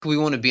we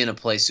want to be in a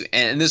place,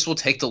 and this will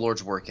take the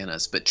Lord's work in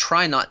us, but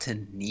try not to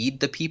need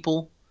the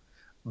people,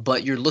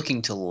 but you're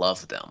looking to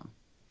love them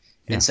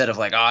Yeah. instead of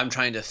like, oh, I'm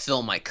trying to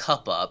fill my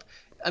cup up.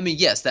 I mean,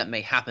 yes, that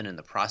may happen in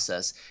the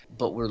process,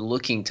 but we're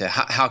looking to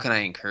how can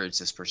I encourage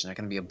this person? How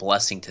can I be a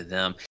blessing to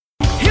them?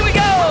 Here we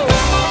go!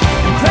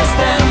 Impress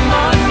them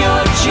on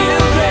your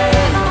children.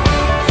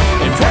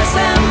 Impress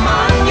them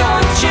on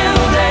your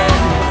children.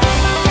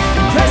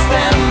 Impress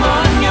them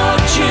on your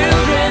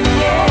children,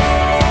 yeah.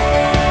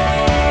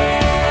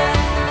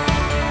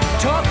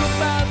 Talk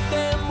about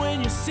them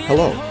when you see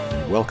Hello, them.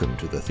 and welcome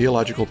to the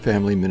Theological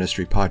Family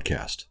Ministry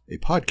Podcast, a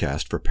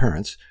podcast for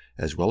parents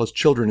as well as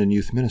children and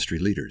youth ministry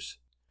leaders.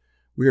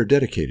 We are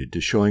dedicated to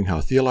showing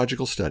how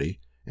theological study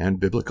and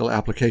biblical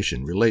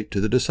application relate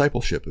to the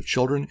discipleship of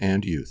children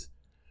and youth.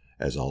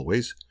 As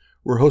always,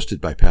 we're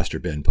hosted by Pastor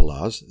Ben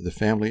Palaz, the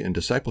family and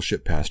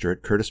discipleship pastor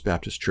at Curtis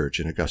Baptist Church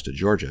in Augusta,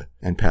 Georgia,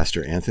 and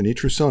Pastor Anthony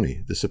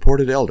Trussoni, the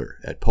supported elder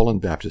at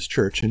Poland Baptist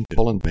Church in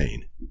Poland,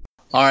 Maine.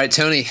 All right,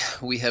 Tony,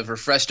 we have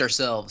refreshed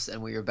ourselves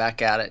and we are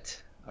back at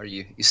it. Are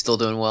you still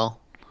doing well?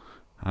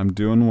 I'm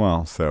doing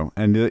well. So,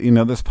 and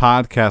this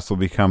podcast will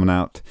be coming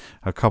out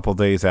a couple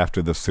days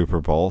after the Super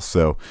Bowl.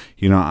 So,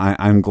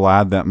 I'm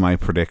glad that my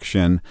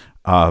prediction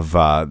of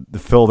the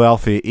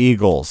Philadelphia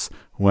Eagles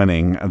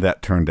winning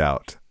that turned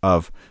out,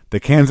 of the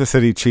Kansas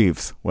City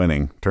Chiefs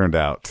winning turned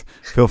out.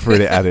 Feel free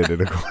to edit it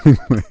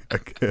accordingly.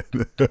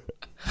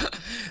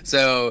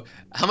 So,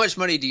 how much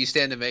money do you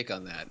stand to make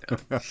on that?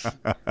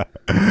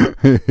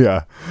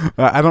 Yeah,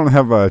 I don't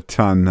have a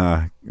ton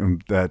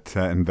that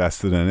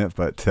invested in it,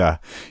 but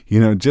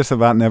just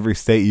about in every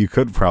state you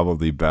could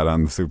probably bet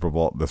on the Super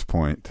Bowl at this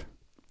point.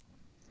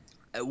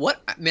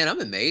 Man,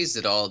 I'm amazed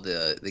at all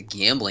the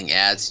gambling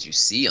ads that you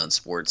see on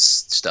sports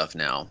stuff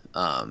now.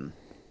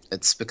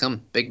 It's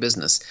become big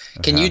business.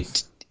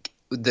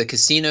 The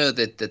casino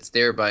that's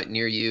there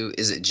near you,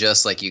 is it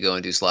just like you go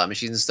and do slot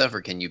machines and stuff,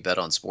 or can you bet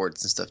on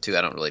sports and stuff too?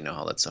 I don't really know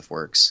how that stuff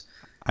works.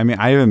 I mean,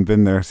 I haven't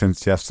been there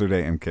since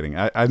yesterday. I'm kidding.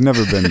 I've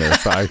never been there,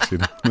 so I actually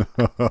don't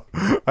know.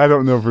 I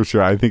don't know for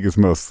sure. I think it's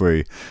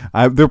mostly,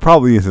 there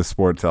probably is a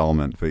sports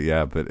element, but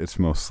it's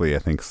mostly, I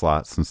think,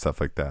 slots and stuff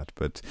like that.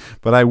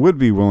 But I would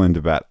be willing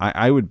to bet.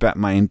 I would bet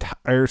my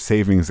entire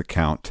savings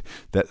account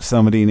that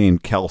somebody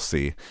named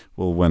Kelsey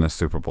will win a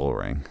Super Bowl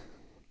ring.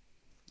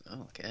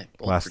 Oh, okay.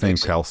 Last name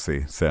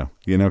Kelsey. So,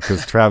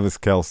 because Travis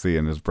Kelsey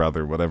and his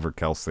brother, whatever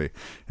Kelsey,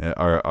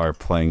 are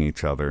playing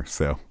each other.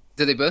 So.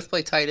 Do they both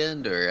play tight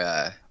end,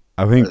 or?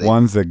 I think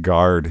one's a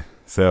guard.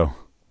 So.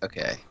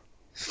 Okay.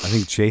 I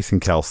think Jason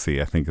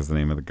Kelsey, I think, is the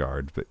name of the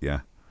guard. But yeah.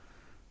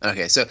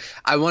 Okay, so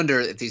I wonder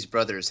if these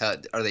brothers,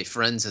 are they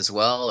friends as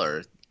well,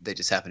 or they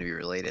just happen to be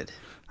related?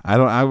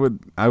 I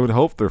would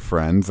hope they're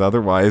friends.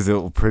 Otherwise,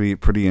 it'll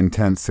pretty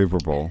intense Super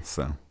Bowl.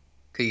 So.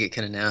 Could get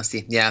kind of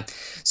nasty. Yeah.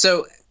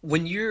 So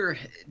when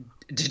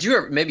did you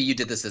ever, maybe you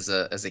did this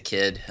as a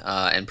kid,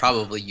 and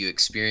probably you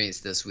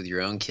experienced this with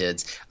your own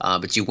kids,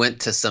 but you went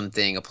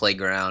to a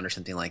playground or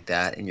something like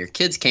that, and your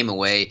kids came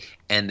away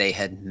and they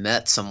had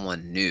met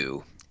someone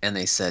new, and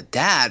they said,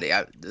 "Dad,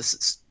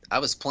 I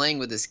was playing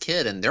with this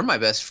kid and they're my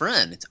best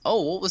friend."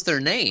 What was their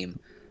name?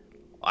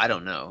 I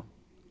don't know.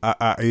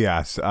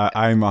 Yes,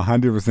 I'm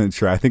 100%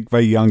 sure. I think my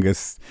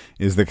youngest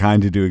is the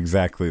kind to do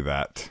exactly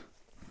that.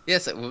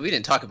 Yes, well, we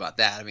didn't talk about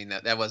that. I mean,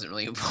 that wasn't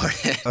really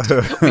important.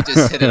 We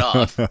just hit it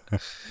off.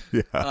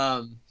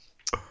 Yeah.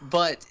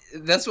 But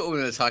that's what we're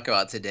going to talk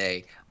about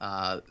today,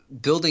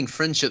 building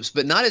friendships,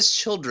 but not as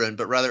children,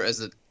 but rather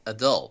as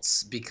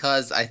adults,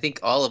 because I think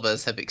all of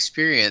us have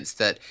experienced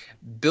that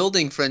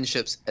building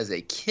friendships as a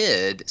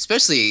kid,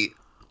 especially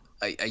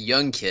a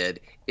young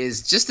kid,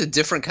 is just a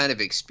different kind of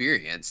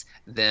experience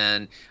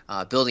than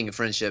building a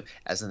friendship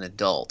as an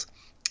adult.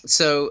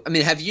 So, I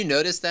mean, have you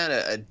noticed that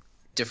a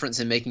difference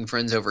in making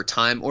friends over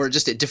time, or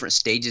just at different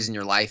stages in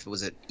your life?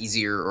 Was it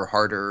easier or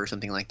harder or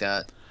something like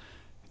that?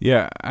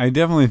 Yeah, I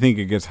definitely think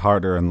it gets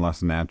harder and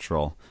less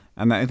natural.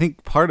 And I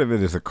think part of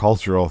it is a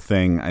cultural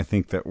thing. I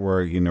think that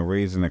we're,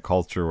 raised in a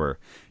culture where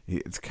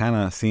it's kind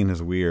of seen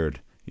as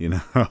weird,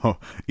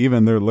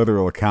 Even their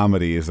literal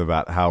comedy is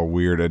about how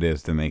weird it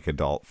is to make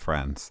adult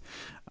friends.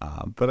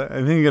 But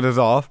I think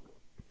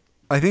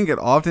it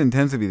often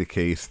tends to be the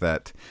case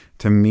that,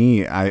 to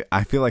me,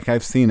 I feel like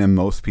I've seen in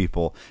most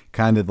people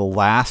kind of the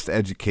last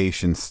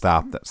education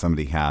stop that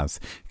somebody has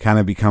kind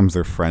of becomes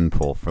their friend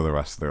pool for the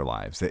rest of their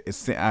lives.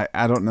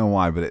 I don't know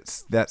why,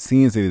 but that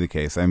seems to be the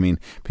case. I mean,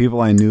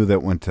 people I knew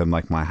that went to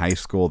like my high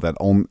school, that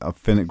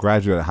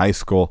graduated high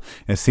school,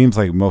 it seems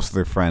like most of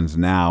their friends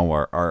now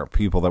are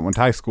people that went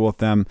to high school with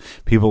them.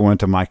 People went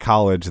to my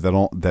college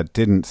that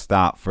didn't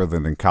stop further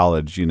than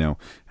college,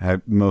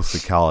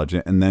 mostly college.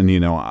 And then,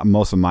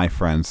 most of my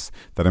friends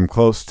that I'm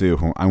close to,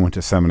 who I went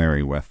to seminary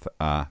with,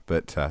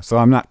 so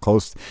I'm not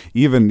close.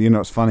 Even,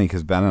 it's funny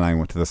because Ben and I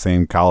went to the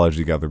same college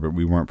together, but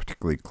we weren't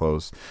particularly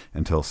close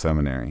until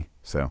seminary.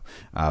 So,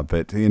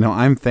 but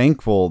I'm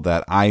thankful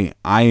that I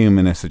am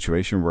in a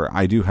situation where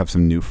I do have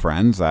some new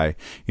friends. I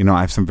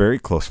have some very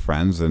close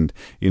friends, and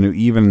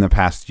even in the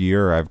past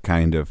year, I've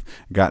kind of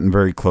gotten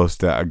very close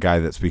to a guy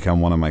that's become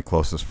one of my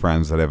closest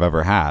friends that I've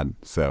ever had.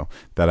 So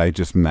that I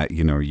just met, a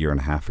year and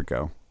a half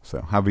ago.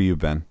 So how about you,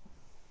 Ben?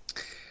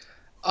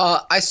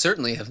 I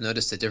certainly have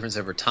noticed a difference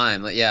over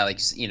time. Like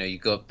you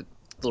go up,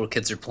 little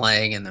kids are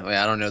playing, and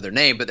I don't know their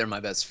name, but they're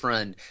my best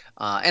friend.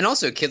 And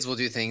also, kids will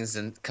do things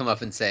and come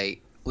up and say,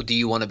 "Well, do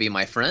you want to be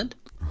my friend?"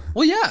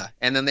 Well, yeah,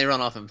 and then they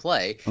run off and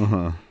play.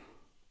 Uh-huh.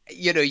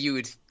 You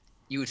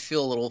would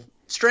feel a little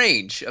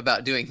strange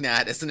about doing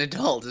that as an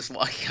adult, just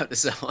walking up to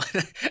someone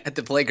at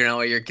the playground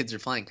while your kids are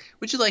playing.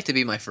 Would you like to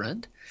be my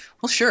friend?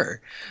 Well,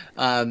 sure.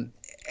 And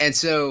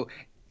so,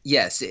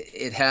 yes,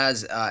 it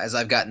has as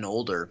I've gotten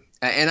older.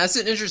 And that's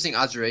an interesting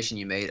observation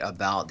you made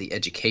about the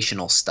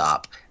educational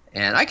stop.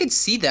 And I could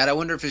see that. I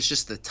wonder if it's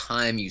just the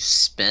time you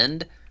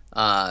spend.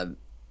 I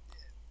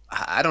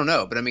don't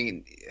know, but I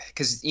mean,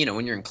 because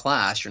when you're in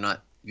class, you're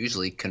not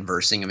usually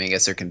conversing. I mean, I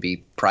guess there can be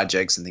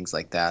projects and things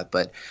like that,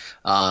 but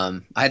I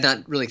had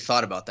not really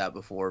thought about that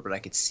before. But I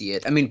could see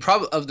it. I mean,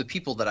 probably of the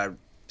people that I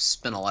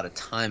spent a lot of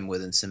time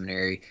with in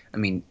seminary, I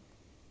mean,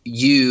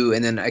 you,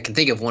 and then I can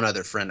think of one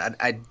other friend.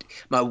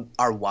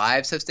 Our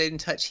wives have stayed in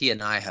touch. He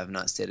and I have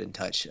not stayed in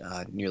touch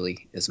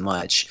nearly as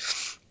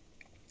much.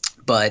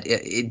 But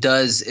it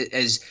does,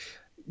 as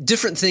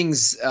different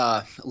things,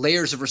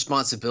 layers of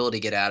responsibility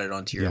get added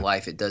onto your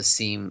life. It does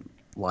seem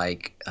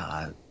like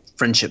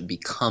friendship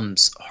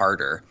becomes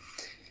harder.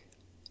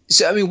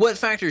 So, I mean, what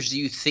factors do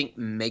you think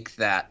make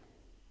that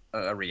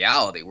a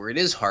reality where it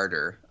is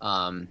harder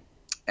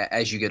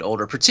as you get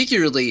older,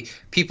 particularly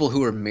people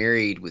who are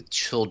married with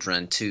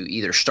children, to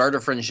either start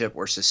a friendship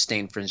or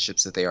sustain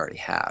friendships that they already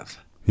have?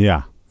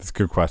 Yeah, that's a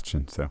good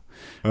question. So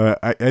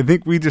I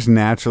think we just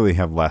naturally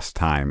have less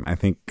time. I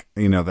think,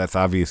 that's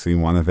obviously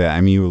one of it.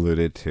 I mean, you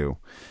alluded to.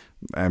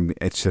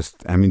 It's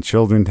just,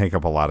 children take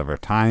up a lot of our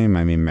time.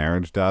 I mean,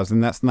 marriage does,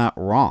 and that's not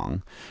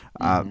wrong.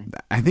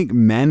 I think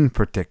men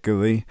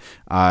particularly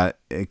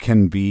it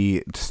can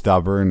be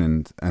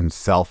stubborn and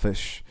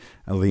selfishly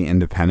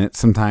independent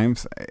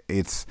sometimes.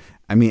 It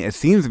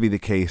seems to be the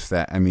case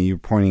that, you're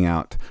pointing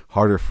out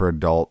harder for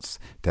adults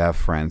to have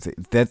friends.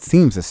 That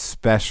seems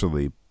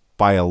especially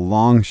by a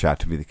long shot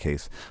to be the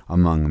case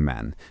among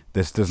men.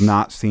 This does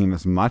not seem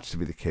as much to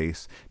be the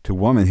case to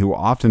women, who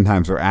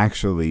oftentimes are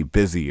actually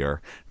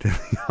busier, to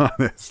be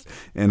honest,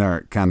 in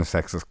our kind of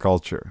sexist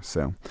culture.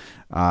 So,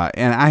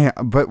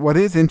 but what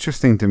is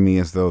interesting to me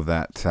is, though,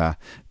 that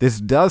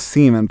this does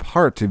seem in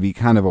part to be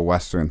kind of a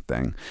Western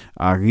thing.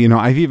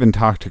 I've even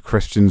talked to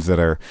Christians that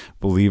are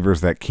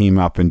believers that came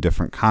up in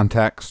different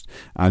contexts,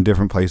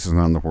 different places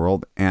around the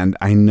world, and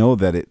I know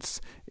that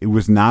it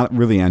was not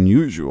really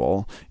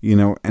unusual,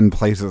 in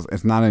places.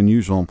 It's not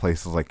unusual in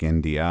places like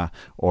India,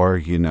 or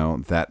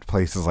that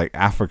places like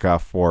Africa,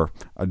 for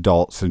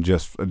adults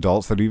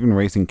that are even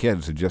raising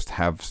kids to just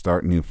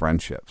start new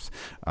friendships.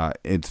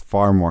 It's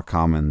far more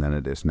common than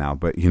it is now.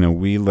 But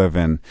we live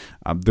in.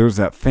 There's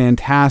that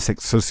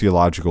fantastic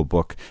sociological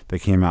book that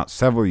came out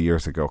several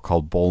years ago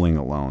called Bowling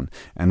Alone,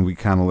 and we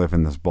kind of live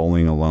in this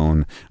bowling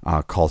alone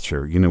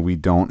culture. We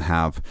don't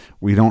have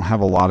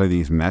a lot of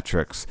these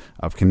metrics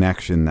of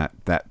connection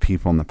that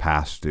people in the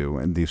past do,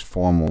 and these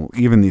formal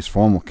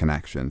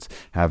connections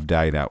have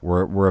died out.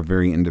 We're a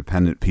very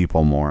independent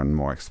people more and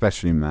more,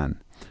 especially men.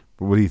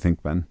 But what do you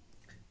think, Ben?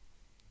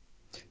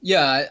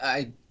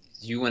 Yeah,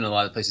 you went a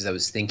lot of places I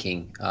was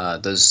thinking.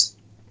 Those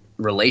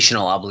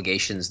relational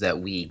obligations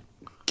that we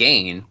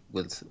gain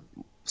with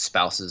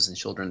spouses and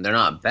children, they're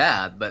not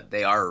bad, but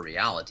they are a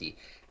reality.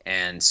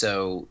 And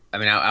so,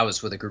 I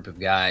was with a group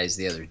of guys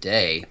the other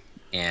day,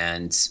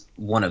 and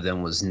one of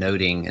them was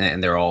noting,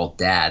 and they're all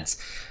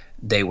dads,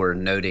 they were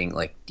noting,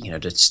 like, to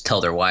just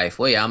tell their wife,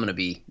 well, yeah, I'm going to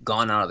be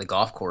gone out of the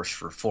golf course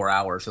for 4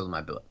 hours with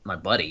my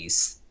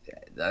buddies.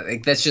 I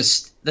think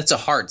that's a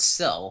hard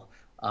sell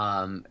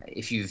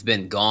if you've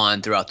been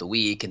gone throughout the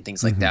week and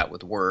things like that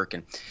with work.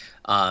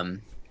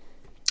 And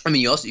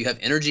you have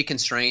energy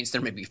constraints.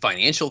 There may be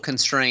financial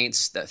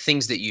constraints,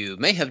 things that you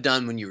may have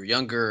done when you were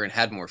younger and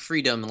had more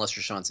freedom and less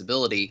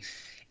responsibility.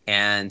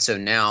 And so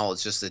now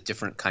it's just a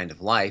different kind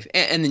of life.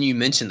 And then you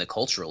mentioned the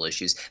cultural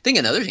issues. I think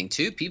another thing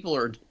too, people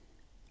are,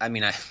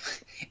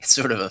 it's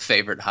sort of a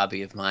favorite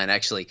hobby of mine.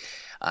 Actually,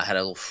 I had a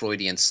little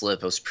Freudian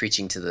slip. I was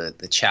preaching to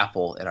the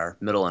chapel at our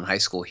middle and high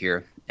school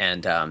here,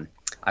 and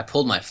I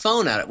pulled my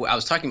phone out. I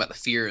was talking about the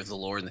fear of the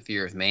Lord and the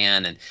fear of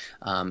man,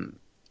 and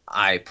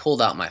I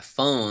pulled out my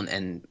phone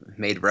and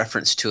made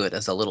reference to it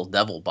as a little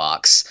devil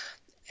box.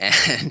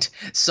 And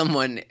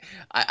someone,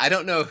 I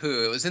don't know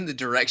who, it was in the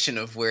direction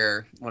of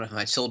where one of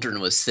my children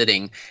was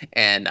sitting,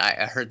 and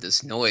I heard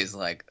this noise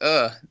like,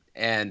 ugh.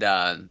 And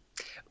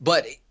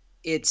but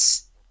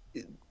it's,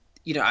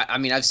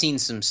 I've seen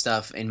some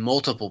stuff in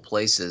multiple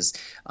places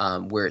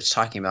where it's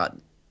talking about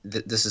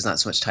this is not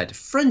so much tied to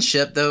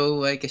friendship,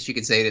 though I guess you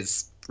could say it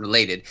is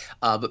related,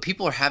 but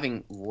people are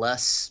having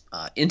less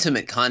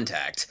intimate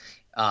contact,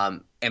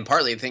 and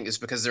partly I think it's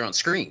because they're on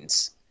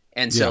screens.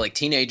 And so Yeah. like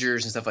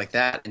teenagers and stuff like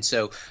that. And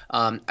so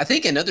I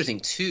think another thing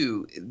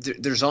too,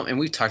 and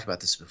we've talked about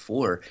this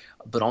before,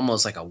 but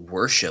almost like a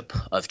worship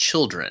of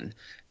children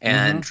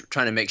and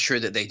trying to make sure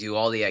that they do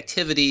all the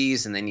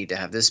activities and they need to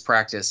have this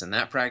practice and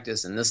that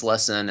practice and this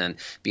lesson and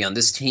be on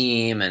this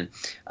team.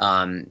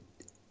 And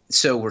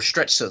so we're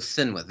stretched so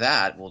thin with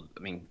that. Well, I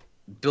mean,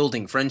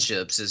 building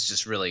friendships is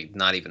just really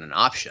not even an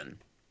option.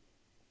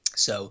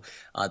 So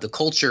the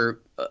culture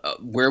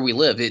where we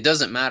live, it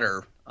doesn't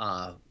matter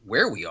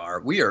where we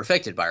are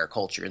affected by our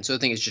culture. And so I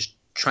think it's just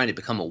trying to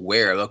become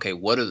aware of, okay,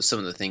 what are some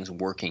of the things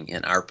working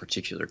in our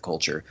particular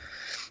culture?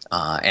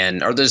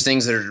 And are those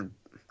things that are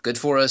good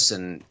for us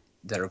and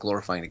that are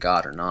glorifying to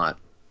God or not?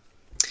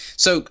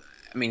 So,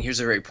 I mean,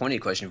 here's a very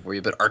pointed question for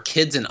you, but are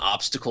kids an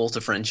obstacle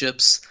to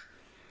friendships?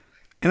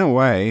 In a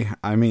way,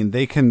 I mean,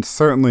 they can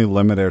certainly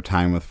limit their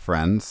time with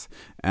friends.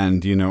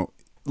 And,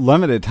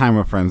 limited time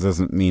with friends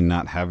doesn't mean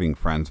not having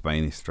friends by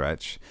any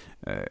stretch.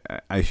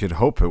 I should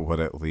hope it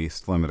would at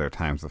least limit our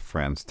times with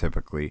friends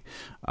typically.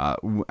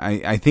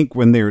 I think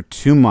when they're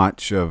too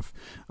much of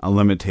a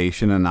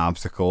limitation, an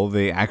obstacle,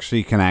 that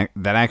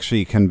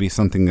actually can be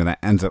something that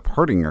ends up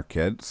hurting our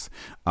kids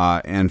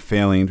and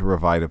failing to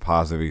provide a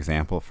positive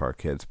example for our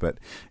kids. But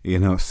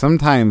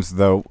sometimes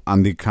though,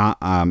 on the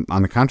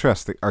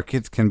contrast, our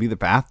kids can be the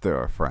path to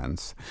our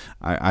friends.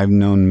 I've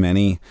known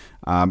many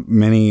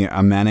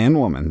men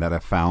and women that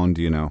have found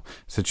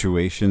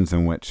situations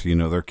in which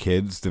their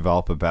kids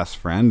develop a best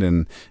friend,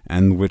 and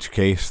in which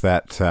case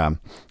that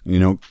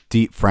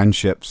deep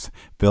friendships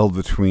build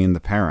between the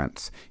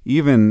parents.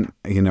 Even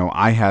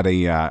I had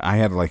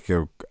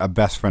a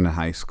best friend in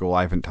high school.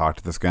 I haven't talked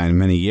to this guy in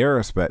many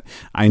years, but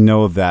I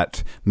know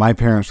that my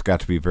parents got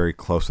to be very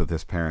close with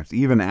his parents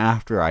even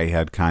after I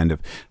had kind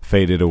of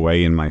faded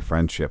away in my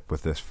friendship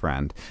with this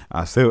friend.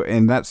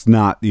 And that's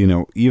not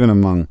even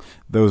among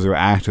those who are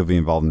actively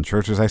involved in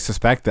churches. I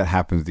suspect that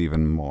happens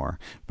even more.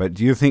 But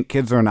do you think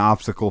kids are an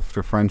obstacle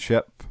to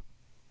friendship?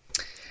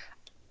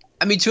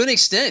 I mean, to an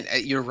extent,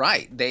 you're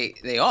right.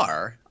 They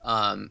are.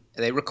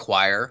 They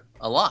require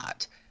a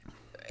lot,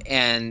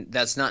 and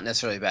that's not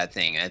necessarily a bad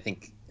thing.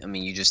 I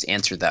mean, you just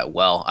answered that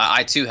well.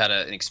 I too had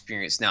an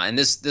experience now, and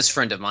this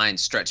friend of mine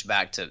stretched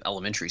back to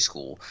elementary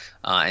school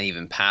and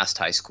even past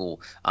high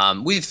school.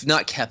 We've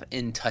not kept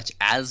in touch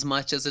as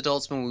much as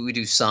adults, but we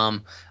do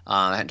some.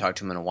 I hadn't talked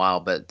to him in a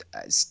while, but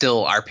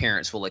still, our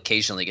parents will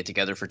occasionally get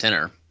together for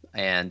dinner.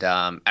 And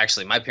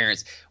actually, my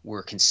parents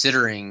were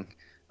considering,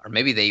 or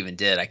maybe they even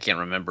did, I can't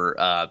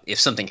remember, if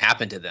something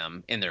happened to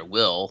them in their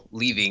will,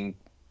 leaving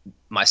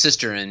my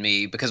sister and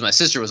me, because my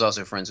sister was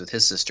also friends with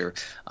his sister,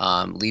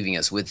 leaving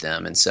us with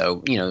them. And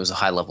so, there was a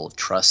high level of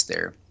trust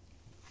there.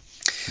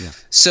 Yeah.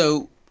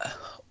 So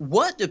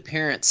what do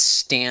parents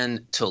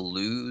stand to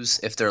lose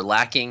if they're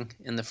lacking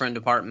in the friend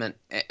department?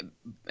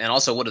 And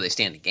also, what do they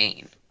stand to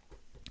gain?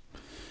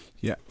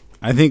 Yeah.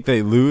 I think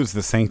they lose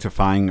the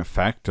sanctifying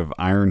effect of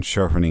iron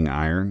sharpening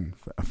iron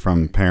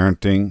from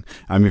parenting,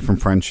 from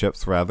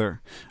friendships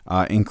rather,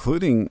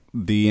 including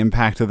the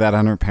impact of that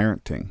on our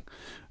parenting.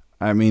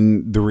 I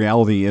mean, the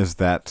reality is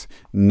that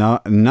none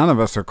of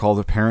us are called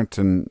to parent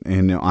on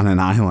an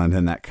island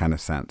in that kind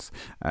of sense.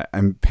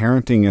 And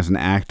parenting is an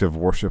act of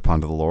worship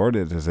unto the Lord.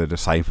 It is a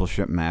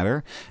discipleship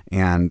matter.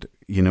 And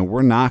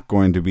we're not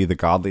going to be the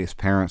godliest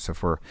parents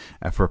if we're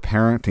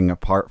parenting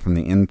apart from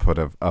the input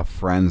of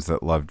friends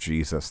that love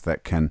Jesus,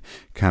 that can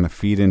kind of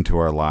feed into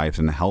our lives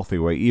in a healthy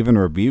way, even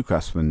rebuke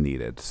us when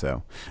needed.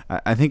 So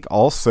I think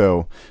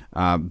also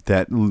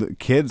that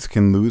kids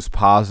can lose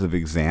positive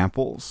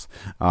examples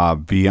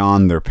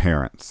beyond their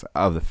parents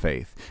of the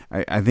faith.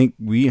 I think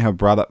we have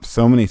brought up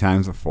so many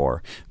times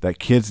before that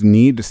kids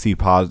need to see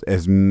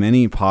as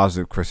many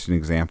positive Christian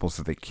examples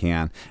as they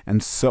can.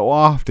 And so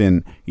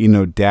often,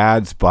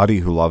 dad's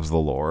buddy who loves the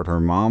Lord, or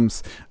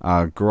mom's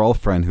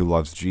girlfriend who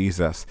loves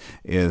Jesus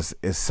is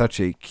such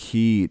a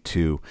key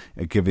to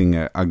giving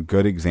a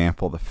good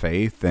example of the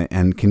faith,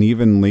 and can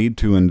even lead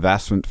to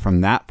investment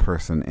from that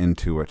person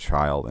into a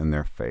child in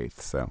their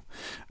faith. So,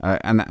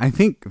 and I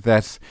think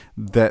that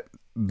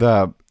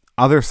the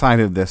other side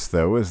of this,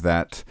 though, is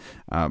that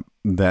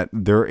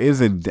there is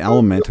an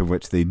element of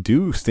which they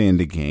do stand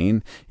to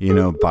gain,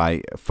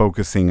 by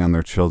focusing on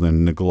their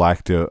children,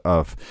 neglect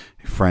of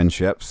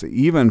friendships,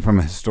 even from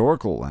a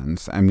historical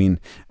lens. I mean,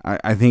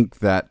 I think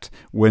that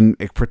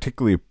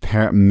particularly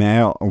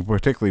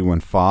when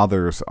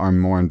fathers are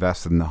more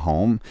invested in the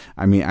home,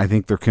 I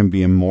think there can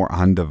be a more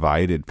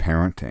undivided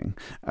parenting.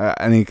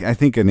 I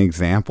think an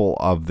example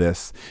of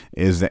this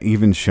is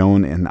even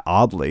shown in,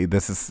 oddly,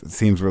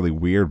 seems really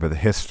weird, but the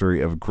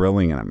history of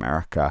grilling in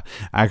America.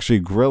 Actually,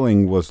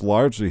 grilling was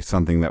largely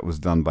something that was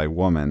done by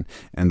women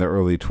in the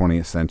early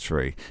 20th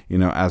century,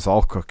 as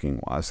all cooking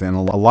was. And a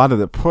lot of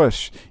the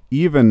push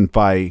even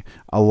by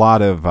a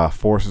lot of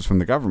forces from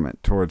the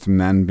government towards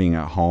men being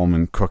at home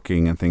and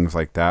cooking and things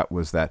like that,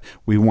 was that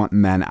we want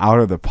men out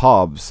of the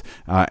pubs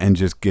and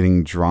just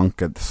getting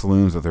drunk at the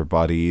saloons with their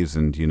buddies,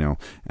 and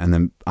and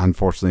then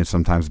unfortunately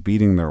sometimes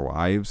beating their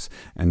wives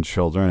and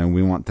children, and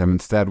we want them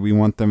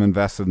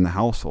invested in the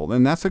household.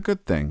 And that's a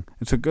good thing.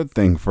 It's a good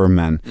thing for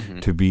men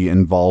to be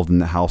involved in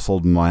the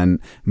household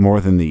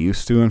more than they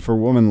used to, and for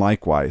women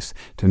likewise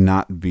to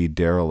not be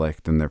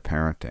derelict in their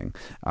parenting.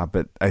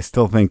 But I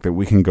still think that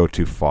we can go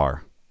too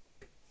far.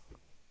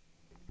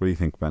 What do you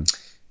think, Ben?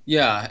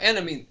 Yeah, and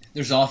I mean,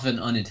 there's often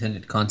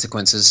unintended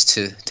consequences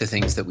to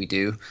things that we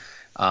do.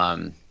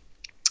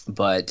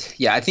 But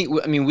yeah, I think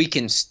we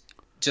can,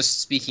 just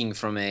speaking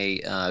from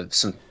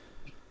some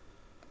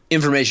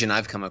information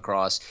I've come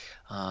across,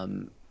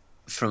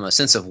 from a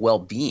sense of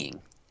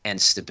well-being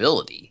and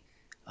stability.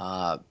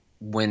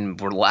 When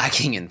we're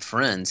lacking in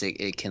friends,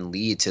 it can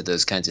lead to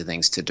those kinds of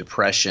things, to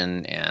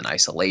depression and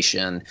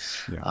isolation.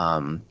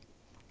 Yeah.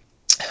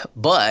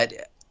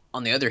 But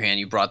on the other hand,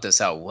 you brought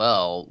this out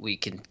well, we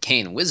can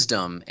gain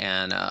wisdom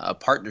and a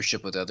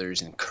partnership with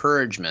others,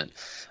 encouragement,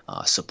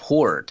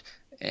 support,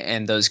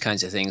 and those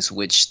kinds of things,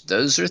 which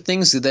those are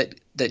things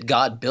that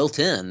God built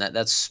in.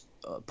 That's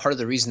part of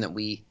the reason that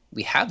we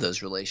have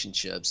those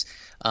relationships.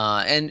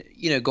 And,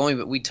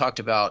 we talked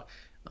about,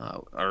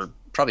 or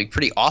probably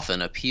pretty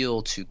often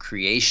appeal to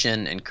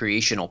creation and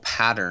creational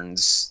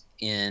patterns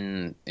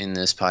in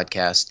this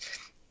podcast.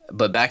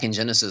 But back in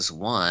Genesis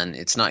 1,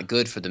 it's not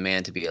good for the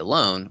man to be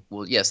alone.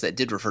 Well, yes, that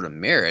did refer to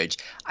marriage.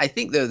 I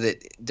think, though,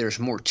 that there's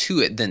more to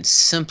it than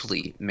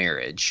simply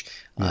marriage.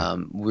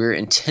 We're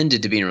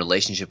intended to be in a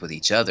relationship with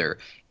each other,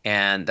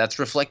 and that's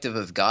reflective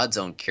of God's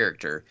own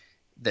character,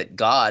 that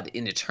God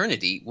in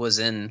eternity was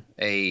in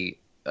a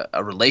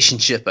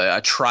relationship,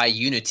 a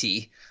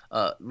tri-unity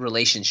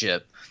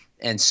relationship.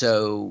 And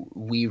so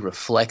we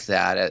reflect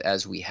that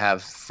as we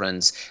have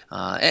friends,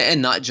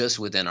 and not just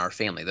within our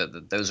family.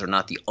 Those are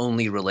not the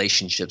only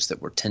relationships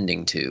that we're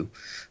tending to.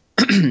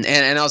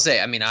 and I'll say,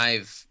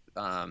 I've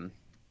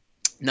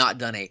not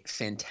done a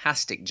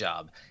fantastic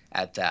job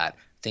at that.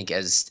 I think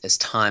as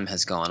time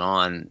has gone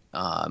on,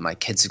 my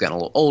kids have gotten a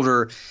little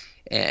older,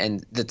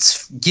 and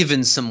that's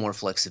given some more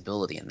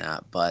flexibility in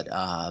that. But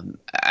I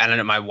don't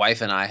know, my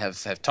wife and I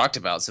have talked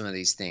about some of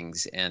these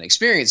things and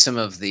experienced some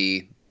of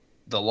the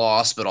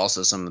loss, but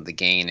also some of the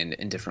gain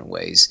in different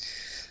ways.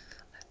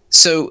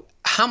 So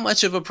how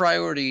much of a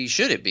priority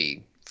should it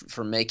be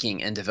for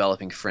making and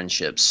developing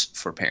friendships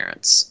for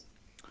parents?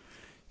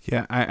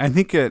 Yeah, I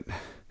think it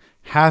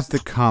has to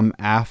come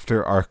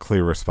after our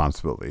clear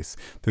responsibilities.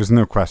 There's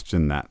no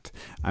question that.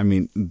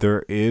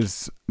 There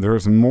is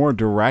more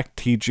direct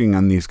teaching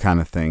on these kind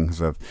of things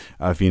of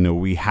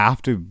we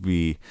have to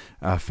be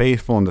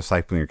faithful in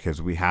discipling our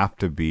kids. We have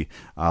to be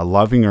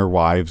loving our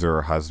wives or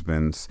our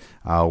husbands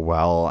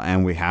well,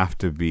 and we have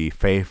to be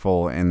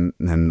faithful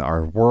in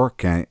our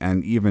work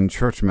and even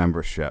church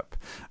membership.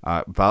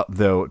 But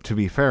though, to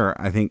be fair,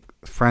 I think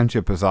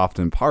friendship is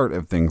often part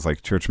of things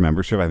like church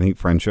membership. I think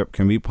friendship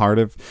can be part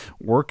of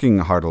working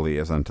heartily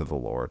as unto the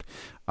Lord.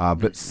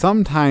 But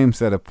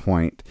sometimes at a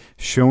point,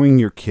 showing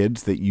your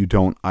kids that you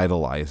don't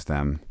idolize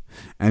them,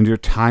 and your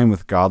time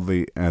with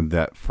godly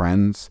that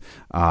friends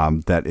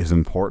that is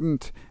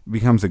important,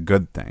 becomes a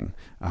good thing,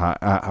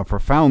 a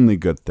profoundly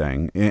good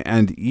thing.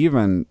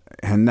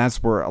 And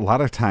that's where a lot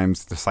of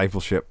times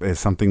discipleship is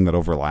something that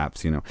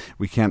overlaps.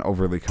 We can't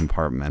overly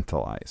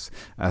compartmentalize.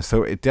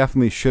 So it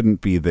definitely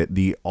shouldn't be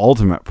the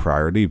ultimate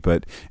priority,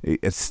 but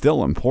it's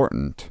still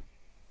important.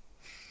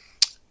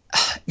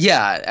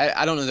 Yeah,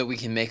 I don't know that we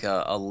can make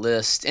a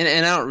list, and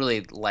I don't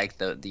really like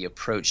the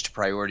approach to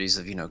priorities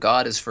of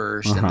God is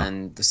first, and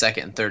then the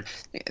second and third.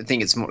 I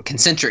think it's more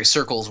concentric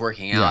circles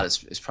working out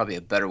is probably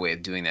a better way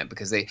of doing that,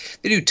 because they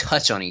do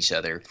touch on each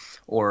other.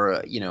 Or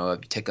if you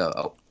take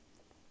a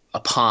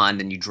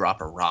pond and you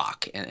drop a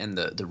rock and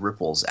the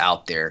ripples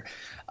out there.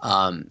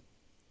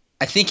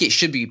 I think it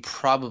should be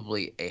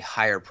probably a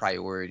higher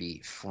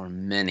priority for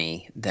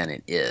many than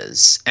it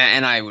is,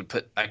 and I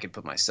could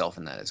put myself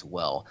in that as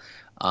well.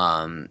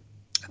 I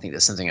think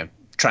that's something I'm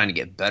trying to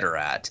get better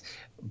at,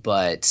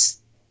 but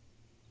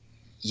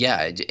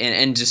yeah,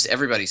 and just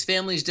everybody's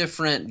family is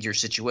different. Your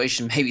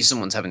situation, maybe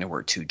someone's having to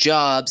work 2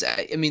 jobs.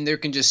 There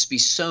can just be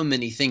so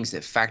many things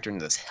that factor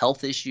into those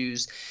health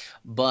issues,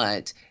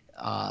 but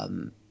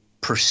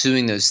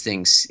pursuing those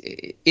things,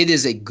 it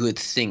is a good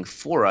thing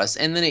for us,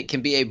 and then it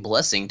can be a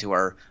blessing to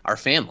our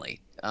family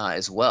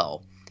as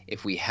well,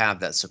 if we have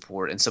that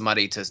support and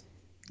somebody to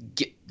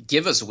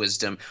give us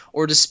wisdom,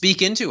 or to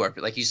speak into our,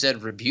 like you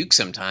said, rebuke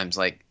sometimes,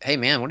 like, hey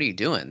man, what are you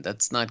doing?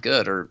 That's not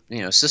good. Or,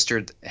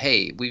 sister,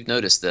 hey, we've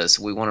noticed this.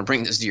 We want to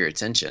bring this to your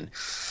attention.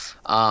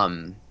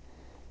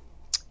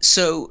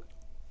 So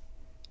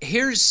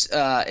here's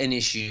an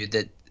issue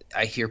that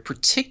I hear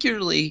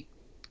particularly,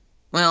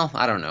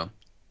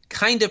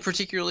 kind of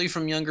particularly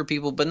from younger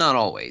people, but not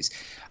always.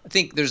 I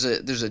think there's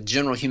a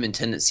general human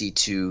tendency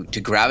to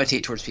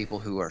gravitate towards people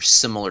who are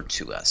similar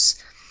to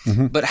us.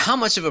 Mm-hmm. But how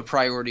much of a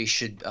priority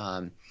should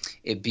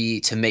it be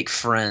to make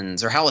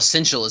friends, or how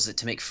essential is it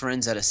to make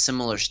friends at a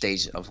similar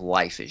stage of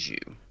life as you?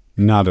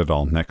 Not at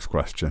all. Next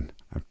question.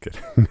 I'm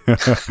kidding.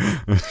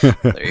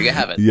 There you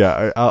have it.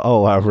 Yeah, I'll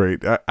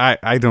elaborate.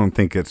 I don't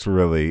think it's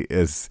really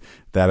is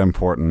that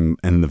important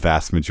in the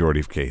vast majority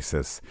of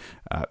cases.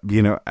 I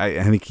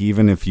think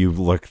even if you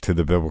look to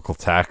the biblical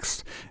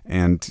text,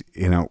 and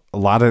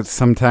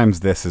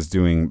sometimes this is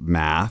doing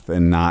math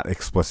and not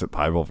explicit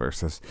Bible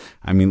verses.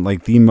 I mean,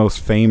 like the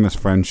most famous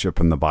friendship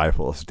in the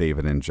Bible is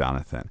David and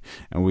Jonathan,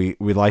 and we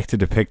like to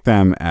depict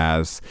them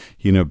as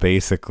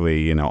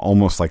basically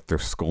almost like they're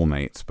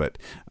schoolmates, but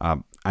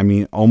I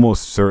mean,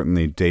 almost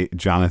certainly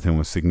Jonathan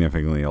was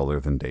significantly older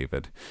than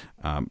David.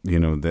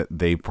 That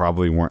they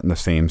probably weren't in the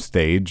same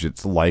stage.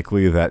 It's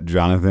likely that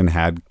Jonathan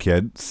had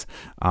kids,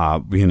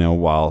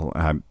 while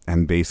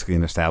and basically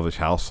an established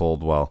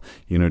household, while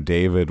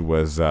David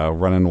was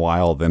running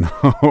wild in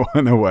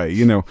a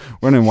way,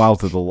 running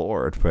wild to the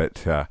Lord.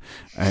 But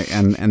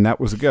and that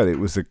was good. It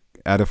was a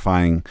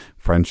edifying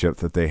friendship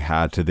that they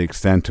had, to the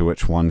extent to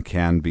which one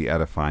can be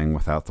edifying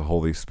without the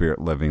Holy Spirit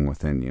living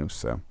within you.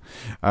 So,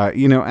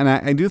 and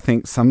I do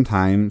think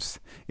sometimes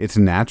it's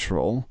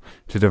natural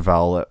to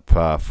develop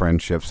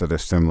friendships at a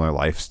similar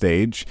life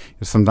stage.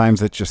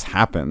 Sometimes it just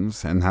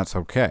happens, and that's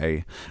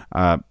okay.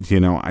 I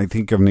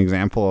think of an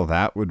example of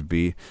that would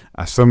be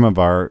some of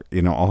our,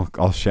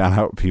 I'll shout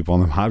out people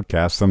on the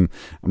podcast.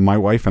 My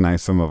wife and I,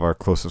 some of our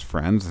closest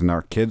friends and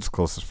our kids'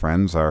 closest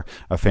friends are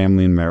a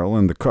family in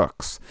Maryland, the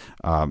Cooks.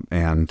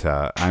 And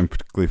I'm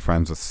particularly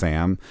friends with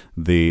Sam,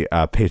 the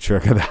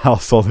patriarch of the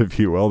household, if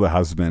you will, the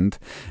husband.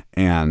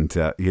 And,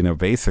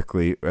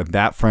 basically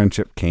that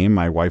friendship came.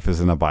 My wife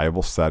is in a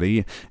Bible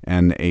study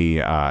and an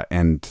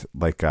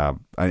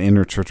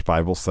interchurch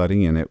Bible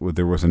study. And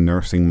there was a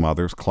nursing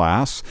mothers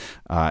class.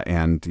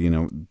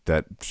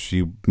 That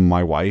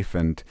my wife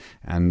and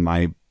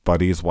my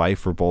buddy's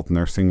wife were both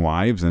nursing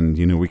wives, and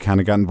we kind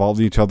of got involved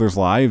in each other's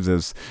lives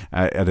as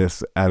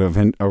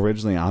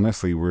originally,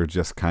 honestly, we're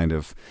just kind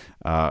of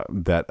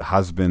that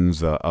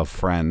husbands of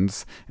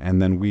friends,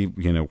 and then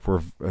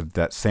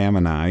that Sam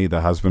and I,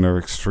 the husband, are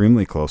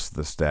extremely close to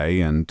this day,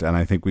 and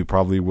I think we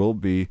probably will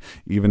be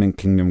even in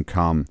Kingdom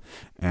Come.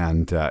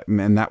 And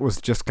that was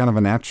just kind of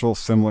a natural,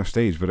 similar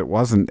stage, but it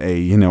wasn't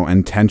a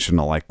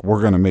intentional, like we're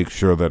going to make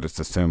sure that it's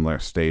a similar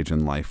stage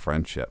in life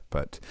friendship.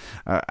 But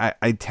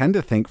I tend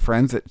to think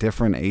friends at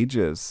different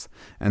ages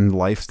and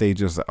life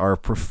stages are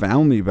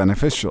profoundly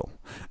beneficial.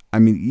 I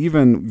mean,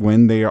 even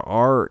when they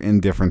are in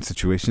different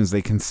situations,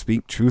 they can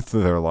speak truth to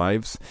their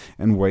lives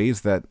in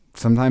ways that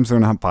sometimes they're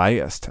not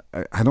biased.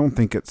 I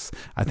think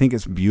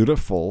it's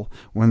beautiful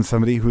when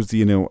somebody who's,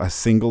 a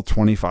single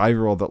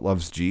 25-year-old that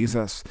loves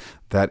Jesus,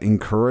 that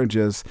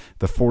encourages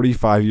the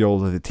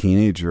 45-year-old of the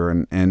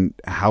teenager and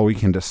how we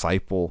can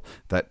disciple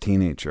that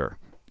teenager.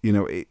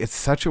 It's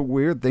such a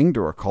weird thing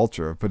to our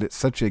culture, but it's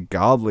such a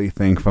godly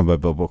thing from a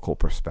biblical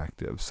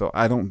perspective. So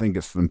I don't think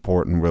it's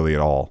important really at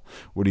all.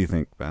 What do you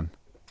think, Ben?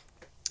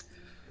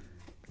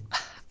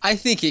 I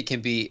think it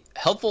can be a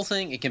helpful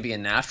thing. It can be a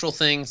natural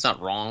thing. It's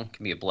not wrong. It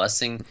can be a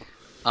blessing.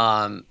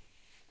 But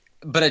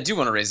I do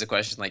want to raise the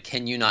question, like,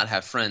 can you not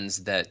have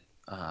friends that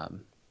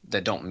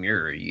don't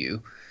mirror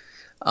you?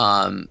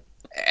 And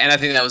I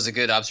think that was a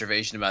good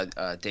observation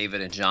about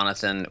David and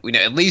Jonathan. We know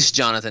at least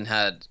Jonathan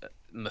had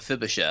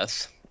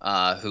Mephibosheth,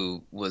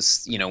 who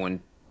was,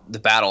 when the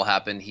battle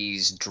happened,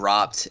 he's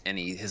dropped and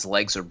his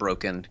legs are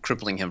broken,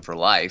 crippling him for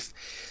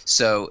life.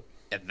 So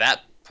at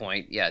that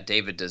point, yeah,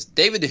 David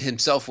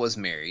himself was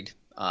married,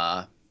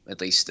 at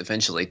least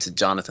eventually, to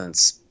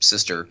Jonathan's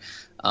sister.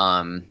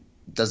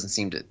 Doesn't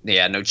seem to,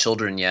 no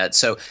children yet,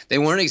 so they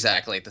weren't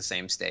exactly at the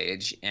same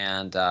stage.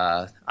 And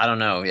I don't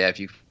know, if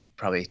you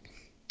probably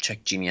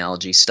check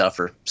genealogy stuff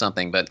or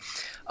something, but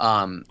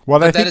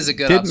that is a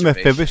good observation.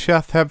 Did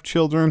Mephibosheth have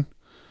children?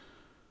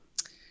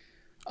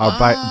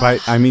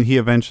 I mean, he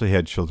eventually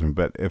had children,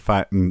 but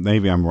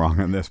maybe I'm wrong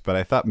on this, but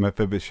I thought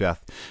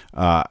Mephibosheth,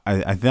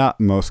 I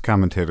thought most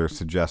commentators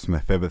suggest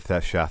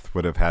Mephibosheth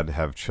would have had to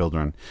have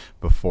children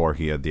before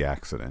he had the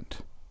accident.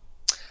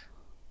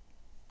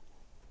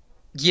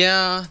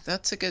 Yeah,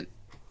 that's a good,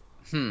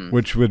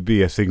 Which would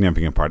be a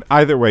significant part.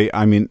 Either way,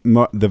 I mean,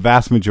 the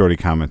vast majority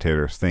of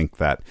commentators think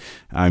that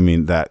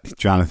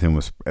Jonathan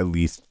was at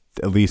least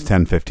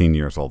 10, 15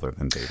 years older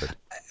than David.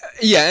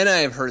 Yeah, and I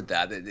have heard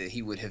that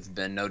he would have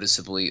been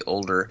noticeably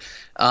older.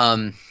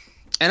 And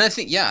I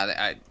think,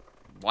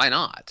 why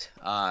not?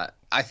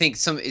 I think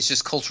it's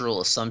just cultural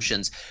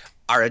assumptions.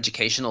 Our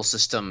educational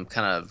system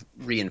kind of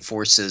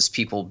reinforces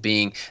people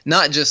being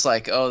not just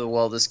like, oh,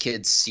 well, this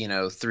kid's,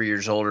 3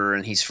 years older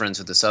and he's friends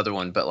with this other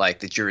one, but like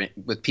that you're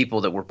with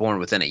people that were born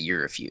within a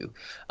year of you.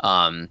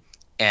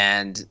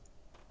 And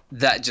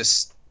that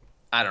just,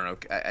 I don't know,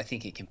 I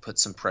think it can put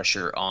some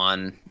pressure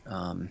on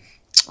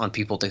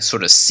people to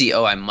sort of see,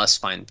 I must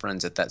find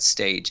friends at that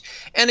stage.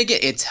 And again,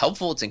 it's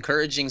helpful, it's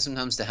encouraging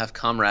sometimes to have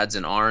comrades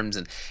in arms,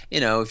 and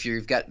if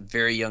you've got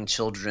very young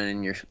children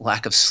and your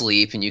lack of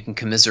sleep, and you can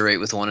commiserate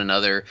with one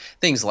another,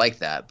 things like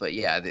that. But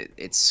yeah,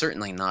 it's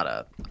certainly not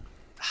I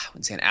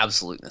wouldn't say an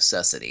absolute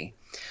necessity.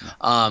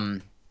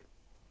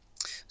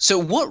 So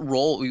what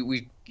role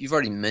you've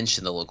already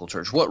mentioned the local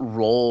church. What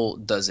role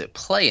does it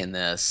play in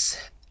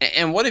this?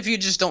 And what if you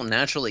just don't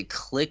naturally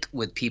click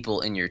with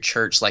people in your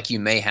church like you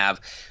may have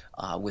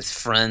with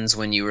friends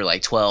when you were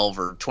like 12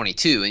 or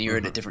 22 and you're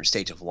at a different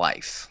stage of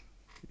life?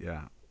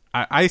 Yeah.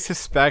 I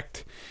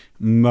suspect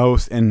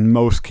in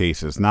most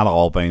cases, not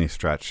all by any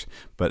stretch,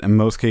 but in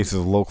most cases,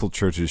 local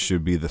churches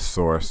should be the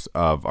source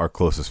of our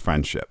closest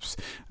friendships.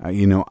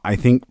 I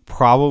think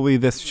probably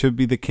this should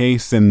be the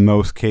case in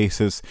most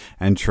cases.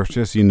 And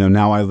churches,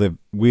 now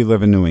we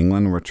live in New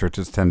England where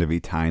churches tend to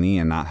be tiny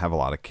and not have a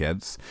lot of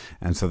kids.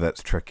 And so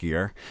that's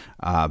trickier.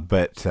 I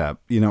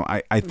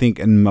think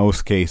in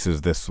most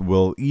cases, this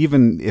will,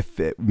 even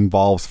if it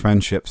involves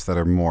friendships that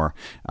are more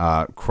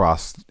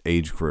cross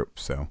age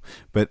groups.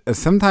 But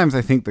sometimes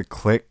I think the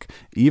click,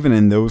 even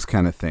in those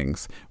kind of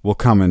things, will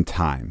come in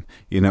time.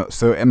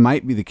 So it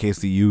might be the case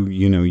that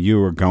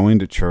you are going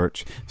to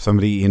church,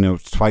 somebody,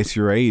 twice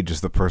your age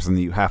is the person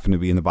that you happen to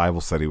be in the Bible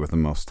study with the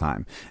most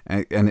time.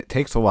 And it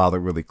takes a while to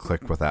really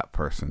click with that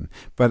person.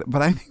 But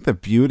I think the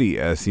beauty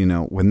is,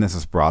 when this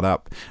is brought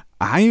up,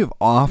 I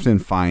often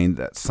find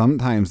that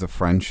sometimes the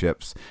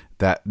friendships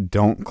that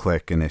don't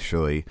click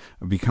initially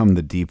become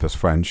the deepest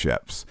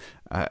friendships.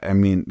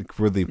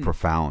 Really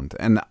profound.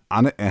 And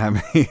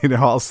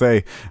I'll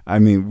say,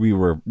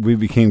 we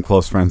became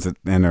close friends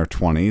in our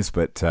 20s,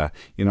 but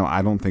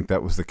I don't think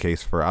that was the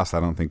case for us.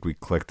 I don't think we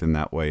clicked in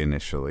that way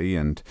initially,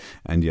 and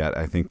yet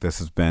I think this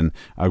has been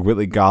a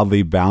really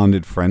godly,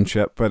 bounded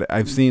friendship. But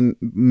I've seen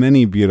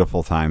many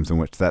beautiful times in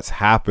which that's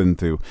happened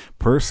through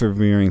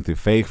persevering, through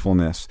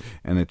faithfulness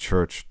in a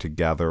church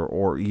together,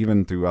 or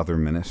even through other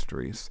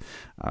ministries.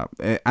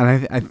 And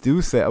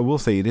I will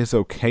say it is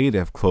okay to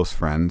have close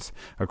friends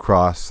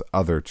across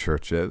other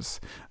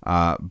churches,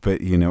 but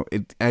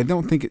I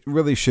don't think it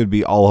really should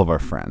be all of our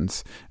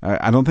friends.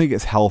 I don't think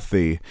it's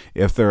healthy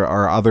if there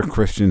are other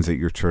Christians at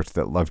your church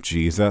that love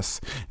Jesus,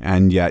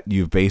 and yet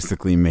you've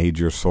basically made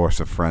your source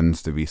of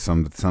friends to be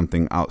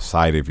something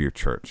outside of your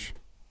church.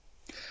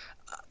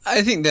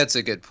 I think that's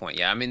a good point.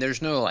 Yeah,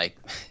 there's no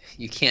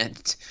you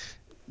can't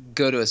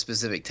go to a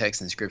specific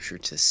text in Scripture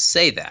to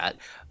say that.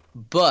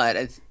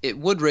 But it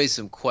would raise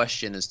some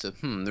question as to,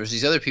 there's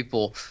these other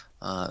people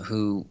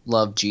who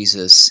love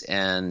Jesus,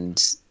 and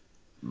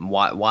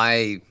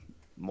why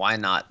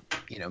not,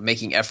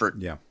 making effort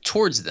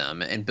towards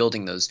them and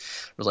building those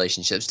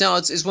relationships. Now,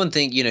 it's one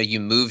thing, you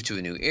move to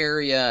a new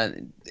area,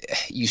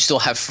 you still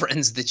have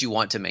friends that you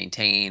want to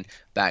maintain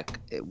back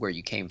where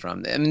you came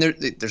from.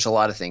 There's a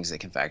lot of things that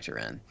can factor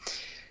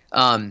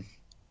in.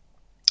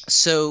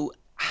 So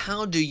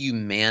how do you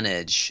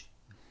manage,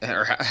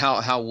 or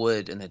how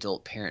would an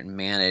adult parent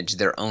manage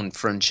their own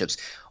friendships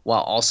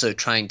while also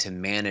trying to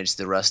manage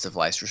the rest of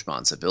life's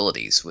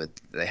responsibilities?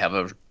 They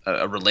have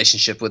a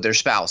relationship with their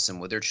spouse and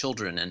with their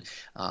children and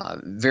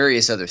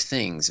various other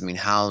things.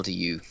 How do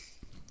you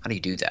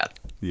do that?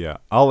 Yeah,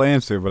 I'll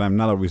answer, but I'm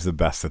not always the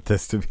best at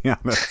this, to be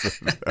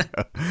honest.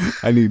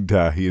 I need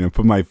to,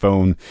 put my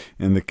phone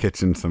in the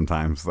kitchen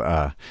sometimes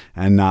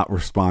and not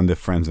respond to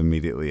friends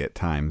immediately at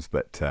times.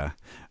 But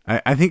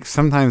I think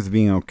sometimes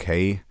being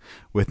okay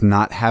with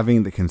not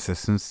having the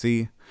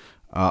consistency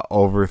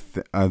over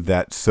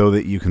that, so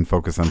that you can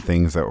focus on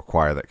things that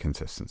require that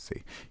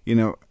consistency.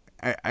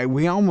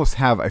 We almost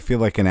have, I feel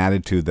like, an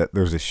attitude that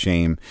there's a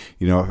shame,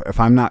 if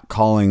I'm not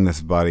calling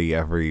this buddy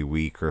every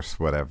week or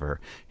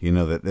whatever,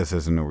 that this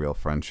isn't a real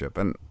friendship.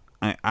 And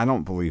I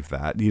don't believe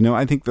that.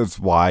 I think that's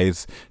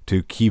wise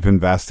to keep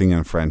investing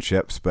in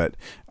friendships, but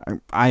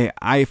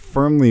I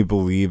firmly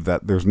believe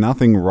that there's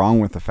nothing wrong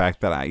with the fact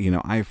that I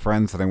have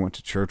friends that I went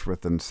to church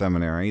with in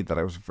seminary that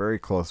I was very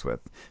close with,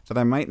 that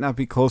I might not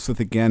be close with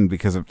again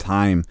because of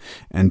time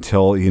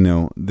until,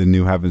 the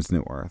new heavens,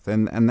 new earth.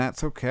 And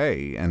that's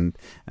okay. And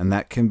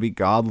that can be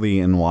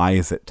godly and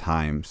wise at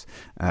times.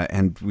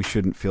 And we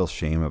shouldn't feel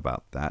shame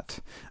about that.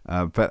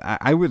 But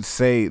I would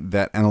say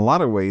that in a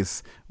lot of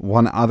ways,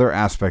 one other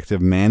aspect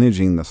of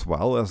managing this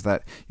well is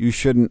that you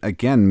shouldn't,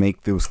 again,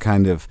 make those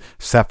kind of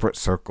separate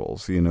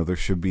circles. There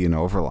should be an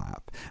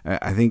overlap.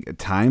 I think at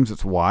times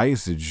it's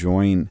wise to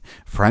join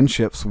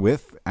friendships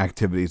with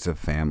activities of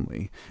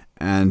family.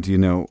 And,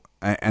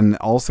 and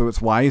also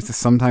it's wise to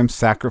sometimes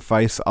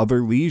sacrifice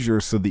other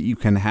leisure so that you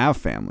can have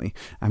family.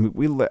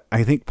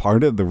 I think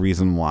part of the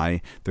reason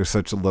why there's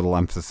such a little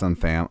emphasis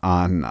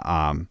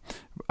on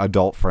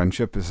adult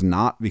friendship is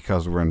not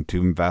because we're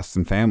too invested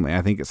in family.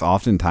 I think it's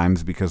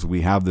oftentimes because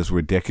we have this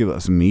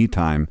ridiculous me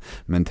time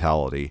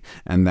mentality,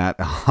 and that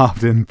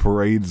often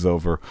parades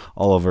over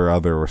all of our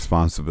other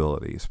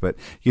responsibilities. But,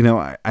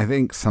 I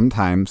think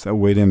sometimes a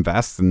way to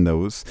invest in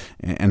those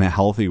in a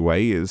healthy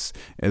way is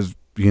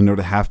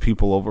to have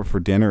people over for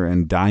dinner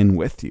and dine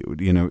with you,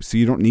 so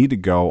you don't need to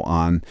go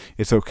on,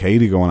 it's okay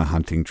to go on a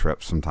hunting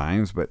trip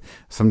sometimes, but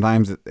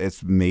sometimes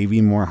it's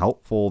maybe more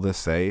helpful to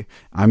say,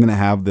 I'm going to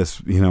have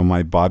this,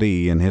 my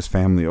buddy and his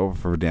family over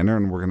for dinner,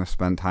 and we're going to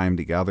spend time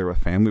together with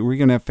family. We're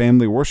going to have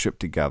family worship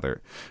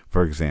together,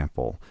 for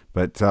example.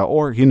 But,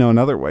 or,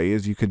 another way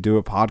is you could do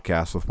a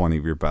podcast with one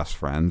of your best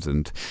friends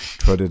and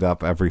put it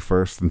up every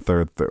first and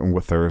third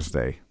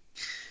Thursday.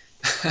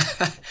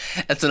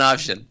 That's an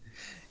option.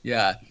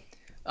 Yeah.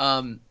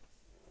 Um,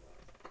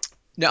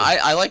 no,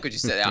 I like what you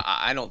said.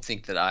 I don't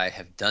think that I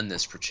have done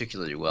this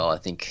particularly well. I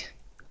think,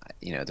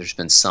 there's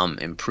been some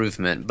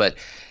improvement, but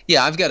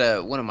yeah, I've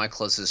got one of my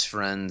closest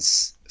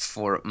friends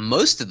for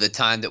most of the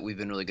time that we've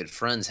been really good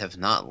friends have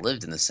not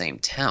lived in the same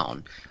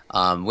town.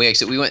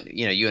 We went,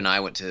 you and I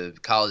went to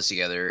college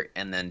together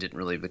and then didn't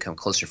really become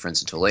closer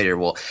friends until later.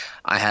 Well,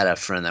 I had a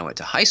friend I went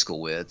to high school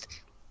with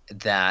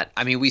that,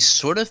 I mean, we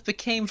sort of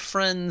became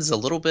friends a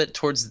little bit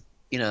towards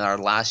our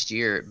last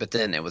year, but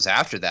then it was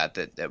after that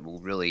we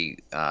really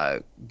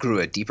grew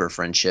a deeper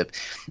friendship.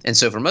 And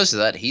so for most of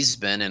that, he's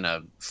been in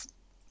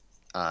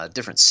a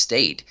different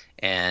state.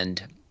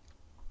 And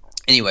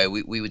anyway,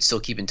 we would still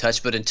keep in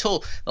touch, but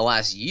until the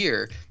last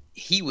year,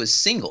 he was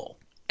single.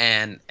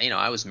 And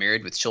I was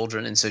married with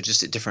children, and so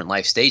just at different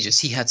life stages,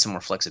 he had some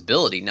more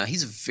flexibility. Now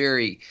he's a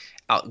very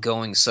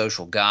outgoing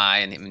social guy,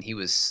 and I mean he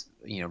was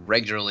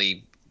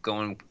regularly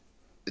going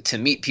to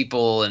meet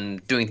people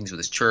and doing things with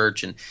his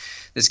church and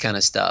this kind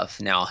of stuff.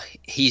 Now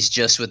he's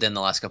just within the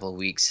last couple of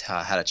weeks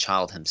had a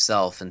child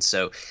himself, and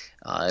so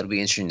it'll be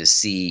interesting to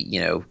see,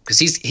 because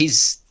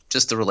he's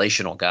just a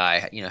relational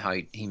guy, how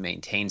he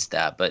maintains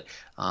that. But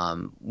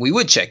we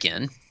would check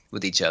in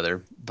with each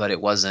other, but it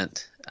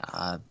wasn't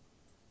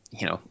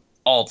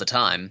all the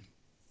time.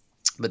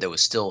 But there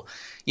was still,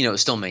 it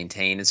was still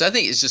maintained. And so I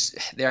think it's just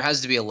there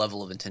has to be a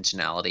level of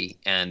intentionality,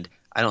 and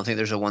I don't think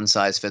there's a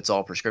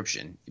one-size-fits-all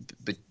prescription,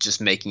 but just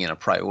making it a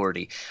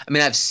priority. I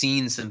mean, I've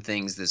seen some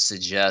things that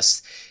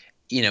suggest,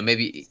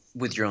 maybe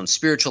with your own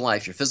spiritual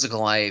life, your physical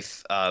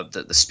life,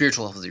 the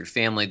spiritual life of your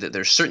family, that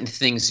there's certain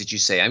things that you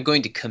say, I'm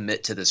going to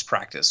commit to this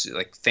practice,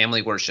 like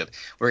family worship.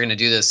 We're going to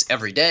do this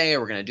every day, or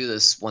we're going to do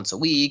this once a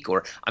week,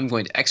 or I'm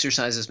going to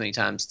exercise this many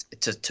times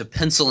to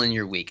pencil in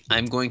your week.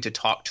 I'm going to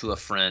talk to a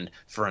friend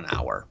for an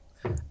hour.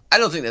 I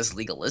don't think that's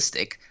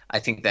legalistic. I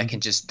think that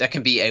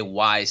can be a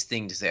wise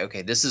thing to say,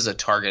 okay, this is a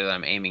target that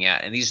I'm aiming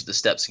at, and these are the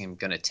steps I'm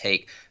going to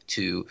take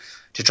to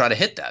try to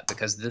hit that,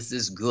 because this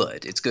is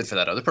good. It's good for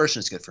that other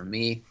person. It's good for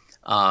me.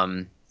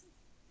 I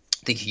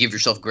think you give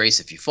yourself grace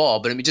if you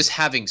fall, but I mean, just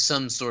having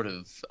some sort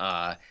of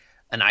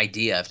an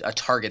idea, a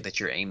target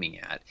that you're aiming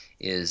at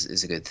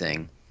is a good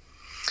thing.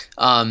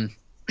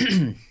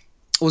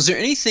 Was there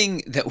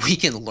anything that we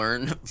can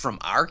learn from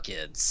our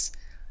kids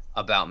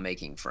about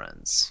making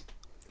friends?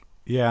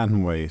 Yeah,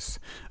 in ways.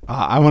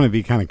 I want to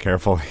be kind of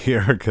careful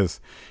here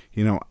because,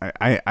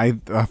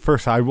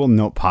 first I will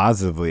note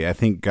positively, I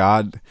think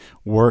God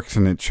works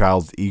in a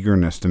child's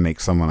eagerness to make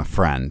someone a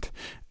friend.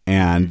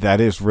 And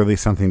that is really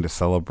something to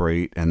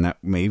celebrate, and that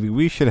maybe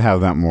we should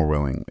have that more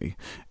willingly.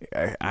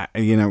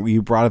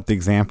 You brought up the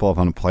example of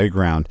on a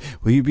playground.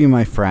 Will you be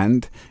my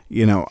friend?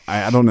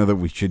 I don't know that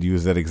we should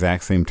use that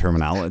exact same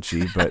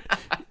terminology, but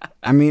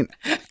I mean,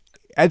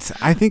 I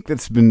think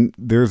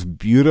there's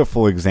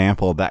beautiful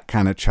example of that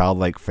kind of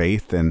childlike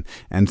faith, and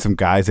some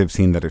guys I've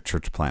seen that are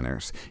church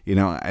planners.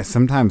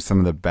 Sometimes some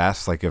of the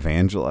best like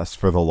evangelists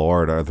for the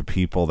Lord are the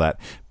people that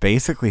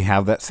basically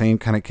have that same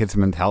kind of kids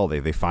mentality.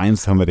 They find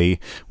somebody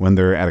when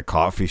they're at a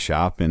coffee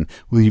shop and,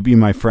 will you be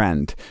my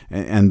friend?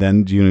 And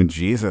then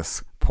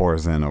Jesus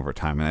pours in over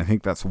time. And I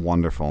think that's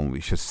wonderful, and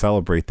we should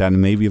celebrate that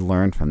and maybe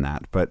learn from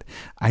that. But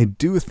I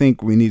do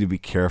think we need to be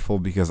careful,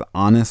 because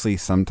honestly,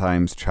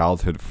 sometimes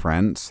childhood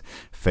friends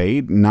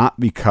fade, not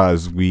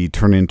because we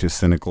turn into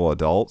cynical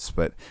adults,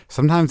 but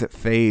sometimes it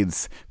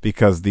fades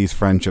because these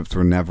friendships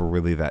were never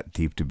really that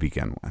deep to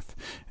begin with.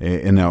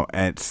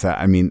 It's,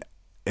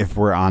 if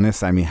we're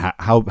honest,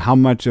 how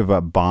much of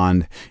a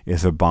bond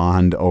is a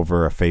bond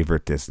over a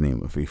favorite Disney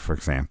movie, for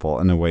example,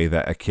 in a way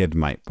that a kid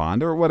might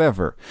bond or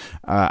whatever?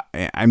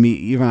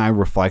 Even I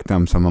reflect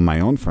on some of my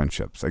own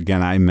friendships.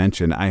 Again, I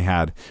mentioned I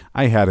had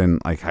in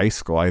like high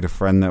school, I had a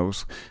friend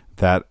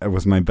that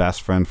was my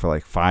best friend for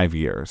like 5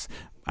 years.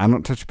 I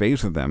don't touch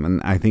base with them,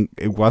 and I think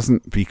it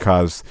wasn't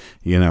because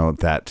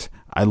that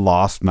I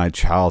lost my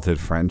childhood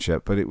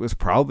friendship, but it was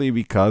probably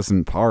because,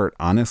 in part,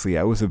 honestly,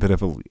 I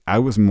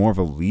was more of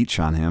a leech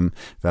on him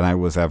than I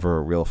was ever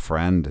a real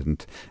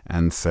friend,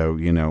 and so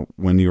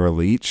when you're a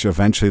leech,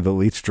 eventually the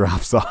leech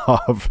drops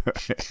off,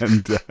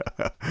 and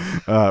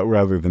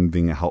rather than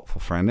being a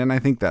helpful friend, and I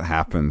think that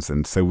happens,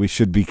 and so we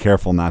should be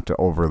careful not to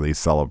overly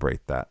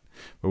celebrate that.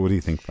 But what do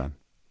you think, Ben?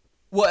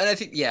 Well, and I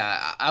think,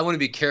 I want to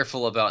be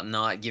careful about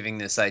not giving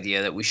this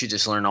idea that we should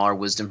just learn all our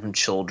wisdom from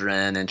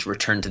children and to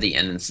return to the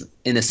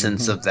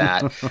innocence of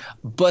that.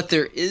 But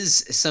there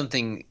is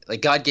something,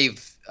 like God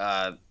gave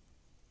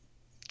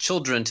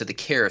children to the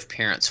care of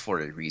parents for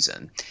a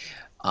reason.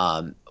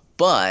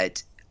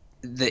 But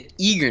the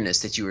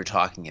eagerness that you were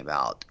talking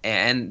about,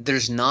 and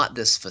there's not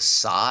this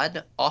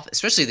facade off,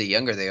 especially the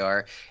younger they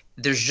are,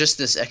 there's just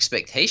this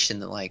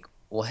expectation that like,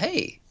 well,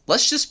 hey,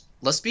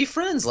 let's be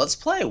friends. Let's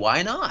play.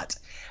 Why not?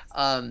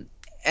 And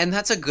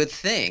that's a good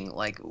thing.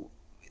 Like,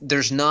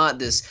 there's not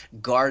this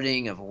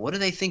guarding of what do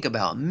they think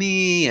about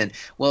me, and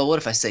well, what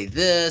if I say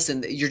this?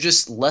 And you're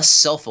just less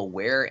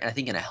self-aware. And I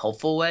think in a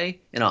helpful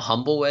way, in a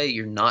humble way,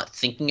 you're not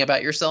thinking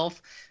about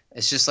yourself.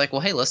 It's just like, well,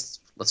 hey, let's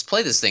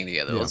play this thing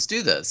together. Yeah. Let's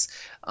do this.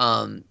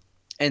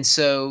 And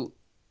so,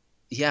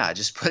 yeah,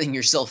 just putting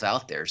yourself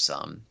out there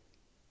some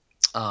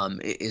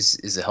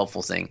is a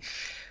helpful thing.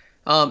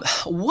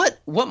 What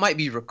might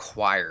be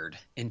required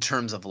in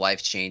terms of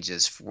life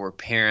changes for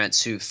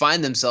parents who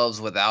find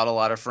themselves without a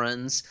lot of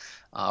friends,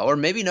 or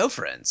maybe no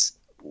friends?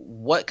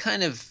 What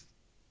kind of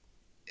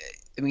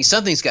I mean,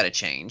 something's got to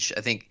change.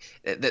 I think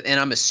that, and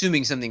I'm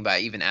assuming something by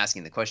even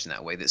asking the question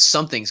that way, that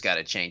something's got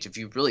to change. If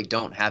you really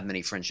don't have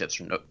many friendships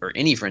or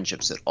any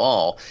friendships at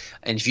all,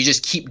 and if you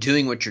just keep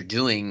doing what you're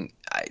doing,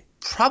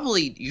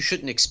 probably you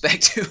shouldn't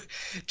expect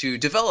to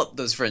develop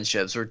those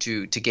friendships or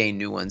to gain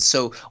new ones.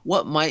 So,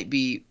 what might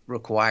be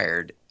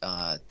required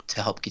to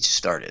help get you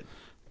started?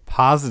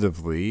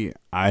 Positively,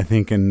 I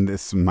think, and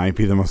this might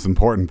be the most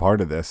important part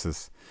of this,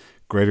 is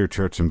greater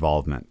church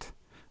involvement.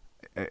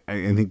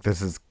 I think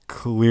this is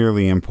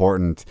clearly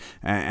important.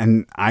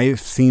 And I've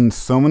seen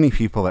so many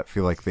people that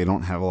feel like they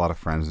don't have a lot of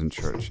friends in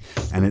church.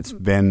 And it's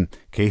been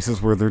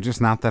cases where they're just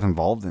not that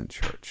involved in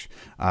church.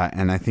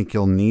 And I think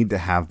you'll need to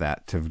have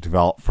that to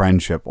develop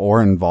friendship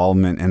or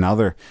involvement in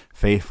other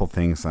faithful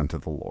things unto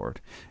the Lord.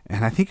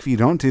 And I think if you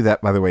don't do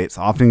that, by the way, it's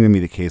often going to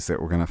be the case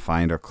that we're going to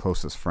find our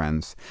closest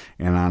friends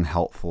in an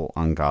unhelpful,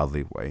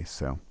 ungodly way.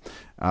 So,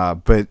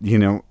 but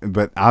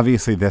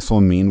obviously this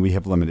will mean we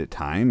have limited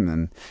time,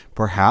 and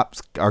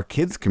perhaps our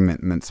kids'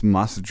 commitments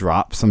must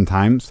drop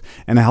sometimes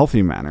in a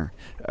healthy manner.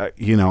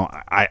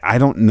 I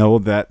don't know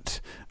that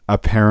a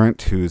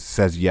parent who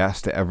says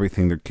yes to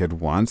everything their kid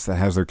wants, that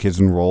has their kids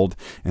enrolled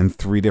in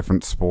 3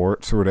 different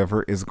sports or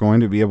whatever, is going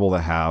to be able to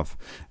have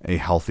a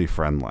healthy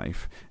friend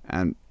life.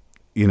 And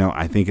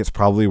I think it's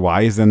probably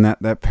wise then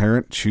that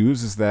parent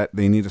chooses that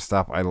they need to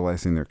stop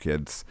idolizing their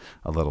kids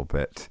a little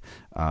bit.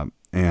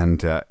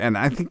 And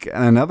I think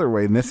another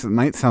way, and this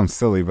might sound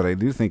silly, but I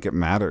do think it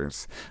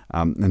matters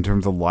in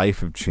terms of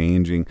life of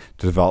changing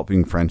to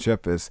developing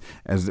friendship, is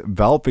as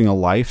developing a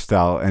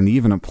lifestyle and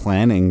even a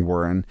planning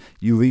wherein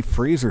you leave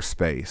freezer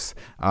space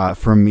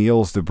for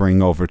meals to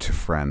bring over to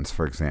friends,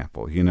 for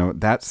example.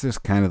 That's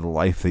just kind of the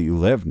life that you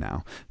live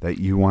now, that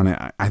you want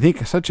to. I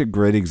think such a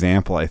great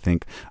example, I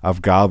think,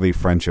 of godly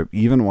friendship,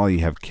 even while you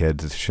have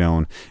kids, is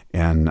shown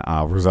in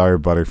Rosario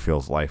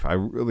Butterfield's life. I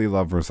really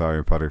love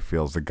Rosario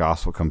Butterfield's The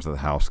Gospel Comes to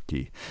the House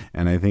Key.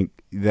 And I think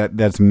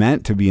that's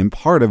meant to be in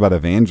part about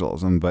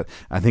evangelism, but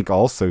I think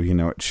also,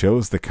 it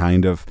shows the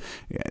kind of,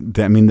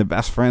 the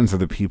best friends are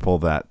the people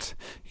that,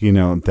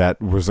 that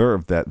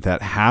reserve,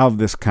 that have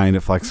this kind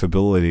of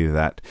flexibility,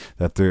 that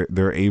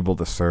they're able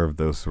to serve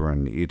those who are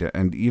in need.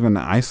 And even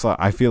I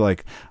feel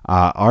like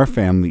our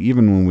family,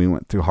 even when we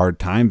went through hard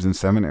times in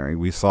seminary,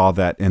 we saw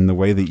that in the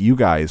way that you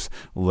guys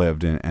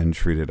lived and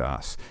treated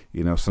us.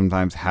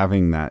 Sometimes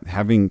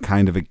having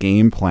kind of a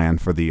game plan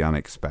for the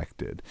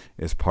unexpected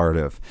is part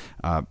of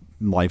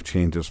life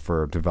changes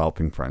for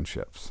developing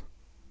friendships.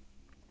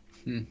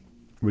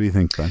 What do you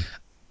think, Ben?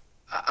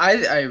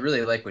 I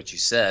really like what you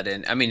said,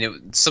 and I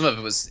mean, some of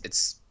it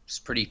it's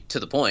pretty to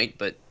the point,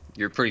 but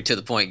you're a pretty to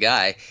the point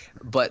guy.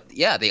 But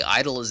yeah, the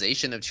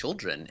idolization of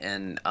children,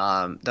 and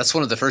that's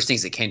one of the first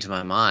things that came to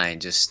my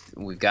mind. Just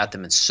we've got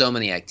them in so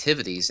many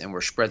activities, and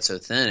we're spread so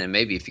thin. And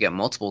maybe if you got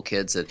multiple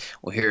kids, that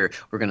well, here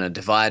we're going to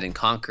divide and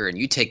conquer, and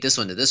you take this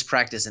one to this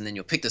practice, and then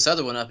you'll pick this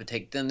other one up and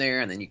take them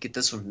there, and then you get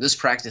this one from this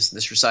practice and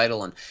this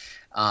recital,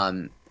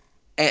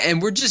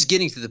 and we're just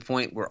getting to the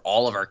point where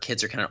all of our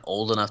kids are kind of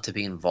old enough to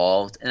be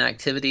involved in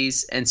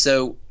activities, and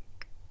so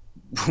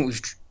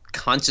we've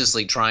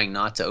consciously trying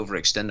not to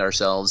overextend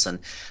ourselves and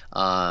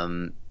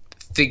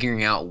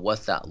figuring out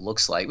what that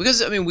looks like,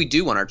 because we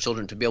do want our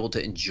children to be able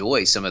to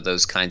enjoy some of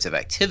those kinds of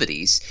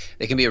activities.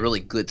 They can be a really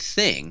good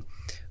thing,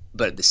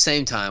 but at the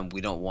same time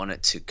we don't want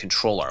it to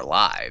control our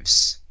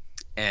lives.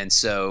 And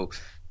so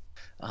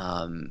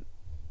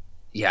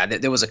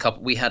there was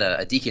we had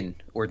a deacon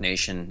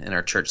ordination in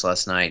our church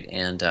last night,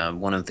 and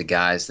one of the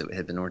guys that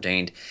had been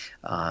ordained,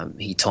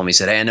 he told me, he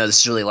said, "Hey, I know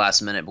this is really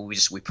last minute, but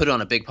we put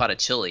on a big pot of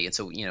chili, and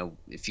so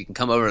if you can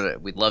come over,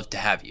 we'd love to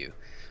have you."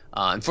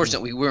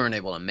 Unfortunately, we weren't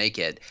able to make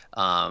it,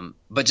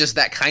 but just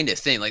that kind of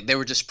thing, like they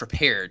were just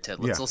prepared to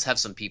let's have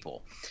some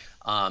people,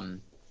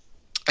 and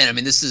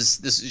this is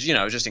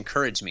just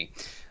encouraged me,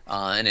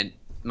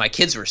 my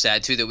kids were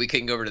sad too that we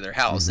couldn't go over to their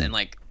house, and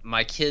like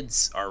my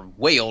kids are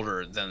way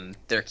older than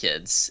their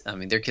kids.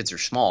 Their kids are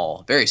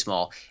small, very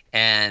small,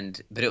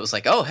 but it was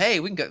like, oh hey,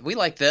 we can go, we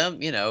like them,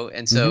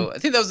 and so I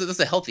think that's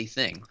a healthy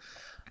thing.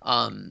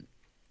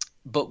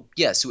 But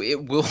yes,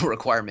 it will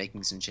require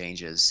making some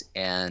changes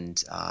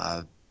and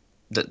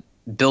the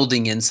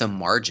building in some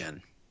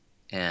margin.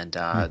 And,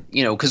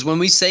 because when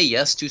we say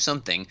yes to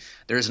something,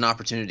 there's an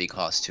opportunity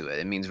cost to it.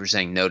 It means we're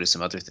saying no to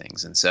some other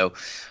things. And so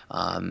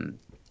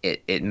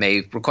it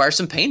may require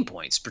some pain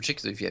points,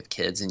 particularly if you have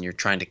kids and you're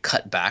trying to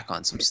cut back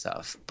on some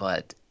stuff.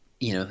 But,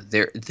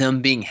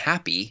 them being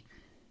happy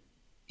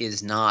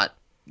is not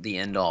the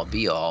end all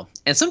be all.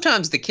 And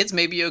sometimes the kids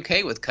may be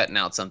okay with cutting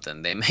out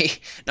something. They may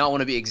not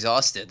want to be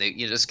exhausted.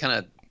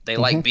 They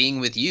like being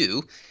with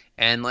you,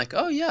 and like,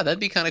 oh yeah, that'd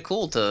be kind of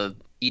cool to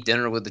eat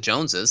dinner with the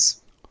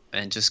Joneses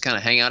and just kind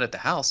of hang out at the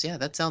house. Yeah,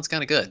 that sounds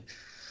kind of good.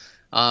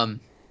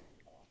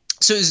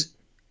 So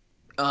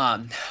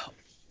Um,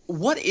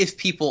 what if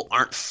people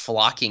aren't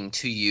flocking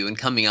to you and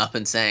coming up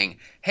and saying,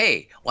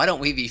 "Hey, why don't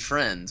we be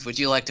friends? Would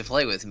you like to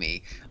play with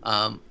me?"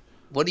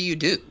 What do you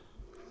do?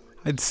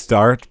 I'd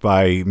start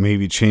by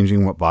maybe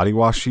changing what body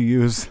wash you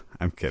use.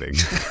 I'm kidding.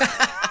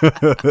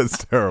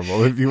 That's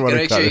terrible. If you You want gotta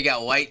to make cut sure you it,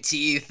 got white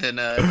teeth and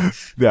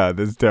yeah,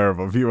 that's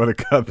terrible. If you want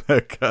to cut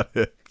that, cut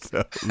it.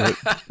 So,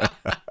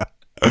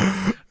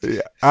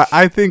 yeah,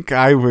 I think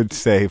I would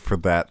say for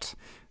that,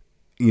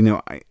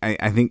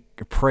 I think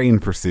pray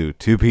and pursue,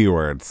 two P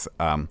words.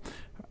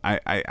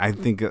 I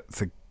think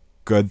it's a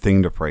good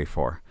thing to pray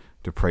for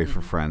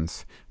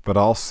friends, but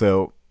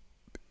also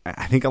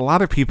I think a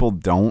lot of people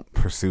don't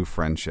pursue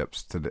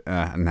friendships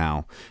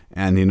now,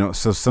 and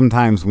so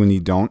sometimes when you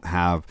don't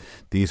have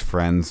these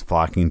friends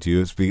flocking to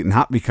you, it's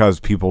not because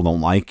people don't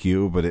like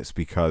you, but it's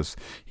because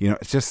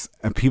it's just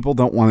people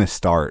don't want to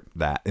start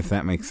that, if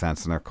that makes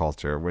sense in our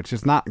culture, which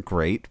is not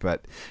great,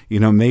 but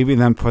maybe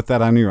then put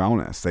that on your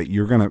onus that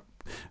you're going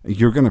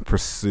to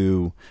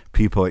pursue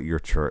people at your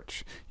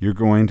church. You're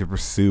going to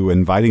pursue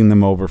inviting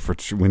them over for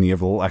when you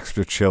have a little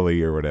extra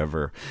chili or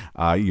whatever.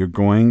 You're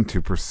going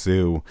to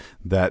pursue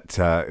that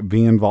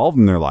being involved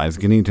in their lives,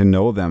 getting to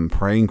know them,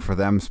 praying for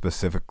them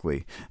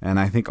specifically. And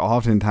I think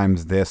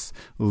oftentimes this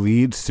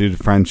leads to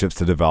friendships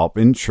to develop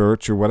in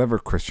church or whatever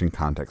Christian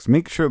context.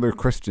 Make sure they're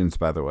Christians,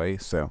 by the way.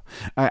 So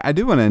I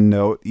do want to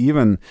note,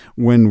 even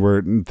when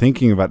we're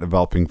thinking about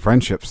developing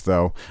friendships,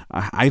 though,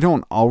 I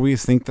don't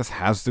always think this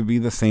has to be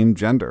the same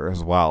gender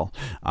as well.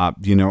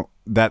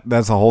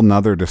 That's a whole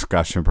nother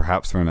discussion,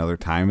 perhaps for another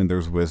time, and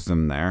there's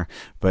wisdom there.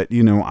 But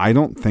I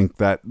don't think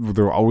that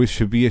there always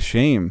should be a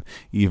shame,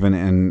 even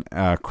in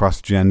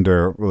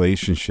cross-gender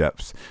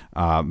relationships,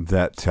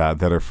 that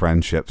are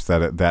friendships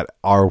that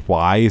are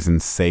wise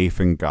and safe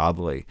and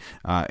godly,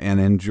 and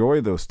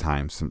enjoy those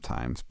times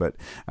sometimes. But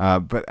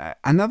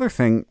another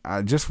thing,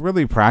 just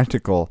really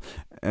practical.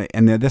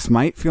 And this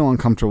might feel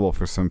uncomfortable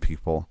for some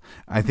people.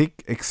 I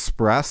think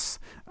express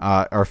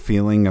our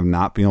feeling of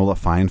not being able to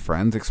find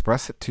friends.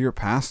 Express it to your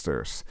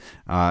pastors,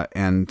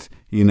 and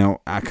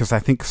because I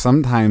think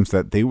sometimes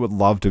that they would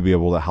love to be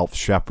able to help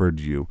shepherd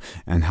you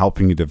and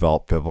helping you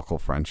develop biblical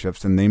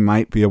friendships, and they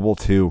might be able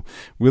to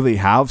really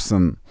have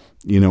some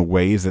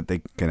ways that they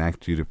can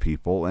connect you to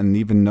people and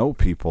even know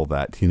people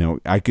that,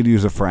 I could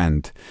use a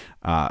friend.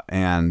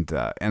 And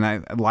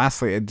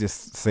lastly, I'd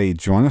just say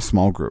join a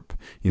small group,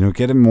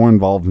 get them more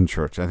involved in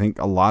church. I think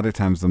a lot of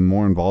times the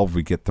more involved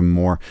we get, the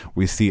more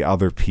we see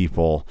other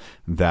people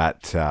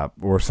that,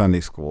 or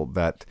Sunday school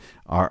that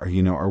are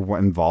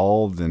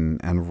involved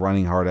and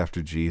running hard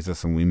after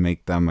Jesus, and we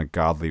make them a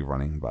godly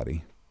running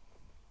buddy.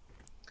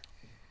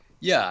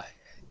 Yeah,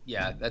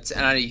 yeah.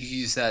 And I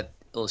used that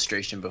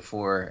illustration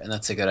before, and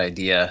that's a good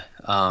idea.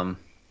 I,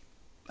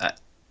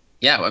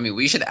 yeah, I mean,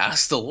 we should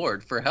ask the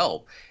Lord for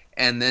help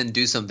and then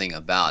do something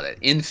about it.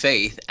 In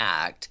faith,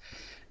 act.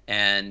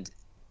 And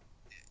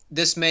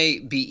this may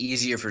be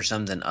easier for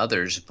some than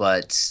others,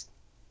 but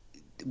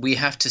we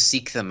have to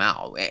seek them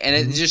out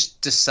and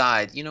just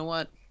decide, you know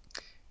what?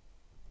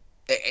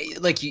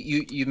 Like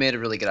you made a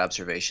really good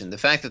observation. The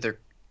fact that they're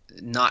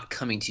not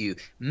coming to you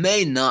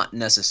may not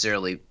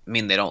necessarily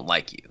mean they don't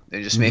like you.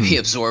 They just maybe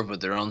absorbed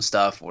with their own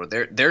stuff, or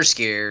they're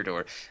scared,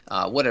 or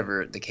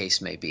whatever the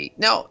case may be.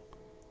 Now,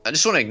 I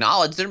just want to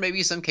acknowledge there may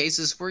be some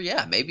cases where,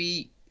 yeah,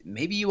 maybe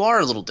you are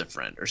a little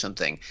different or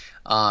something.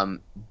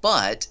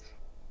 But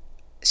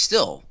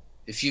still,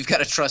 if you've got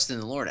to trust in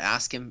the Lord,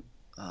 ask Him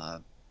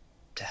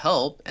to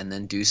help, and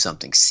then do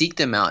something. Seek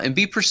them out and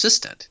be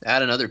persistent.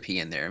 Add another P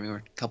in there. I mean, we're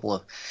a couple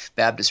of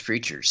Baptist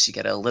preachers. You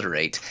got to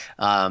alliterate,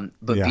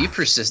 but Yeah. be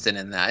persistent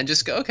in that, and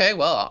just go. Okay,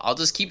 well, I'll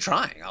just keep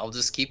trying. I'll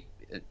just keep.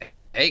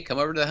 Hey, come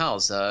over to the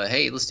house.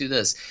 Hey, let's do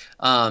this.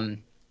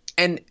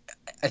 And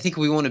I think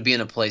we want to be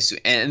in a place,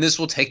 and this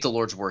will take the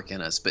Lord's work in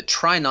us. But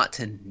try not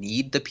to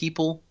need the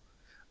people,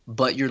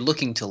 but you're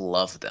looking to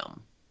love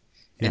them.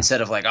 Yeah. Instead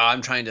of like, oh,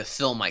 I'm trying to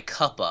fill my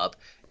cup up.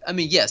 I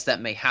mean, yes,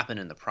 that may happen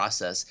in the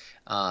process,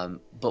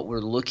 but we're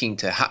looking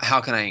to how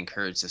can I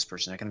encourage this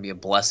person? How can I be a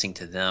blessing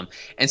to them?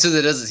 And so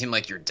that doesn't seem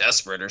like you're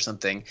desperate or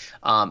something.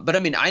 But I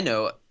mean, I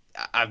know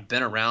I've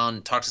been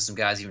around, talked to some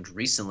guys even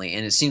recently,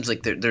 and it seems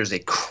like there's a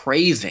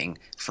craving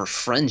for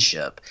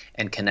friendship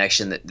and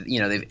connection that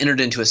they've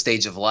entered into a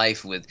stage of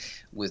life with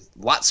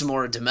lots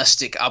more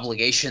domestic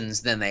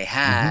obligations than they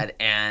had,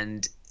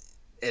 and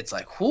it's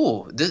like,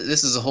 whoo,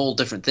 this is a whole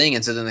different thing.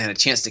 And so then they had a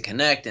chance to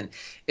connect, and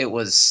it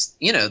was,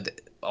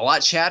 a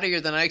lot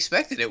chattier than I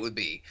expected it would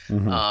be.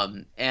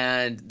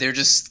 And they're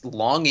just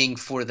longing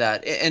for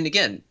that. And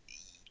again,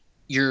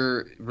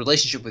 your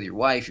relationship with your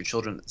wife, your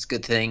children, it's a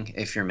good thing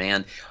if you're a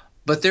man.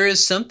 But there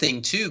is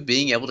something to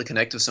being able to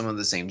connect with someone of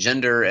the same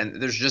gender,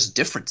 and there's just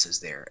differences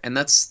there, and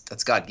that's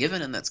God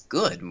given, and that's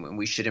good, and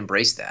we should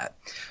embrace that.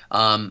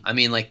 I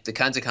mean, like the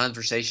kinds of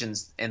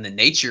conversations and the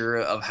nature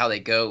of how they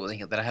go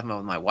that I have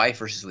with my wife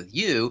versus with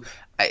you,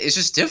 it's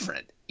just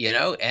different,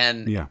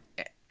 and Yeah.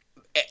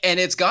 and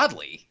it's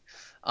godly.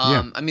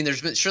 Yeah. I mean,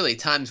 there's been surely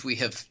times we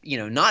have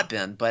not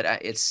been, but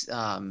it's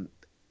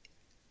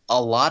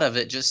a lot of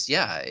it just,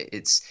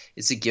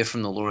 it's a gift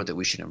from the Lord that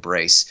we should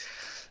embrace.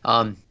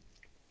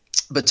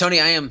 But Tony,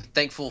 I am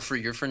thankful for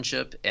your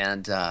friendship,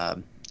 and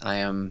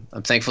I'm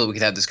thankful that we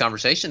could have this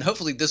conversation.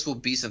 Hopefully this will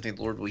be something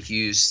the Lord will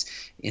use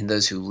in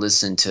those who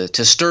listen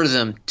to stir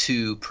them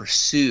to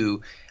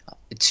pursue,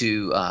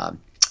 to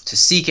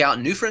seek out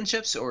new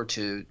friendships, or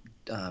to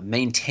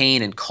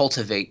maintain and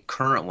cultivate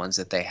current ones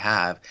that they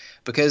have,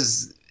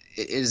 because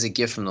it is a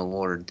gift from the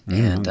Lord,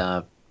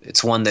 and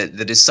it's one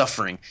that is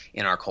suffering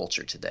in our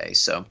culture today.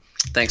 So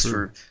thanks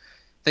for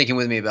thinking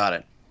with me about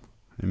it.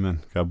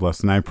 Amen. God bless,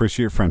 and I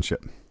appreciate your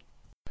friendship.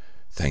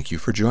 Thank you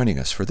for joining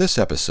us for this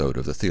episode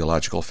of the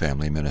Theological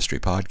Family Ministry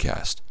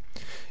Podcast.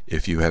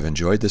 If you have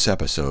enjoyed this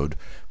episode,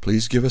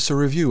 please give us a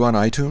review on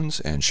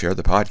iTunes and share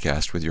the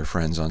podcast with your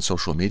friends on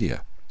social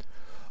media.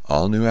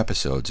 All new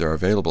episodes are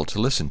available to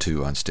listen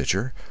to on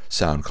Stitcher,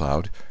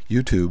 SoundCloud,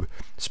 YouTube,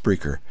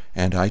 Spreaker,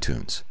 and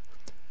iTunes.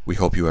 We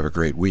hope you have a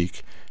great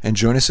week, and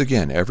join us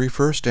again every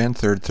first and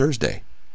third Thursday.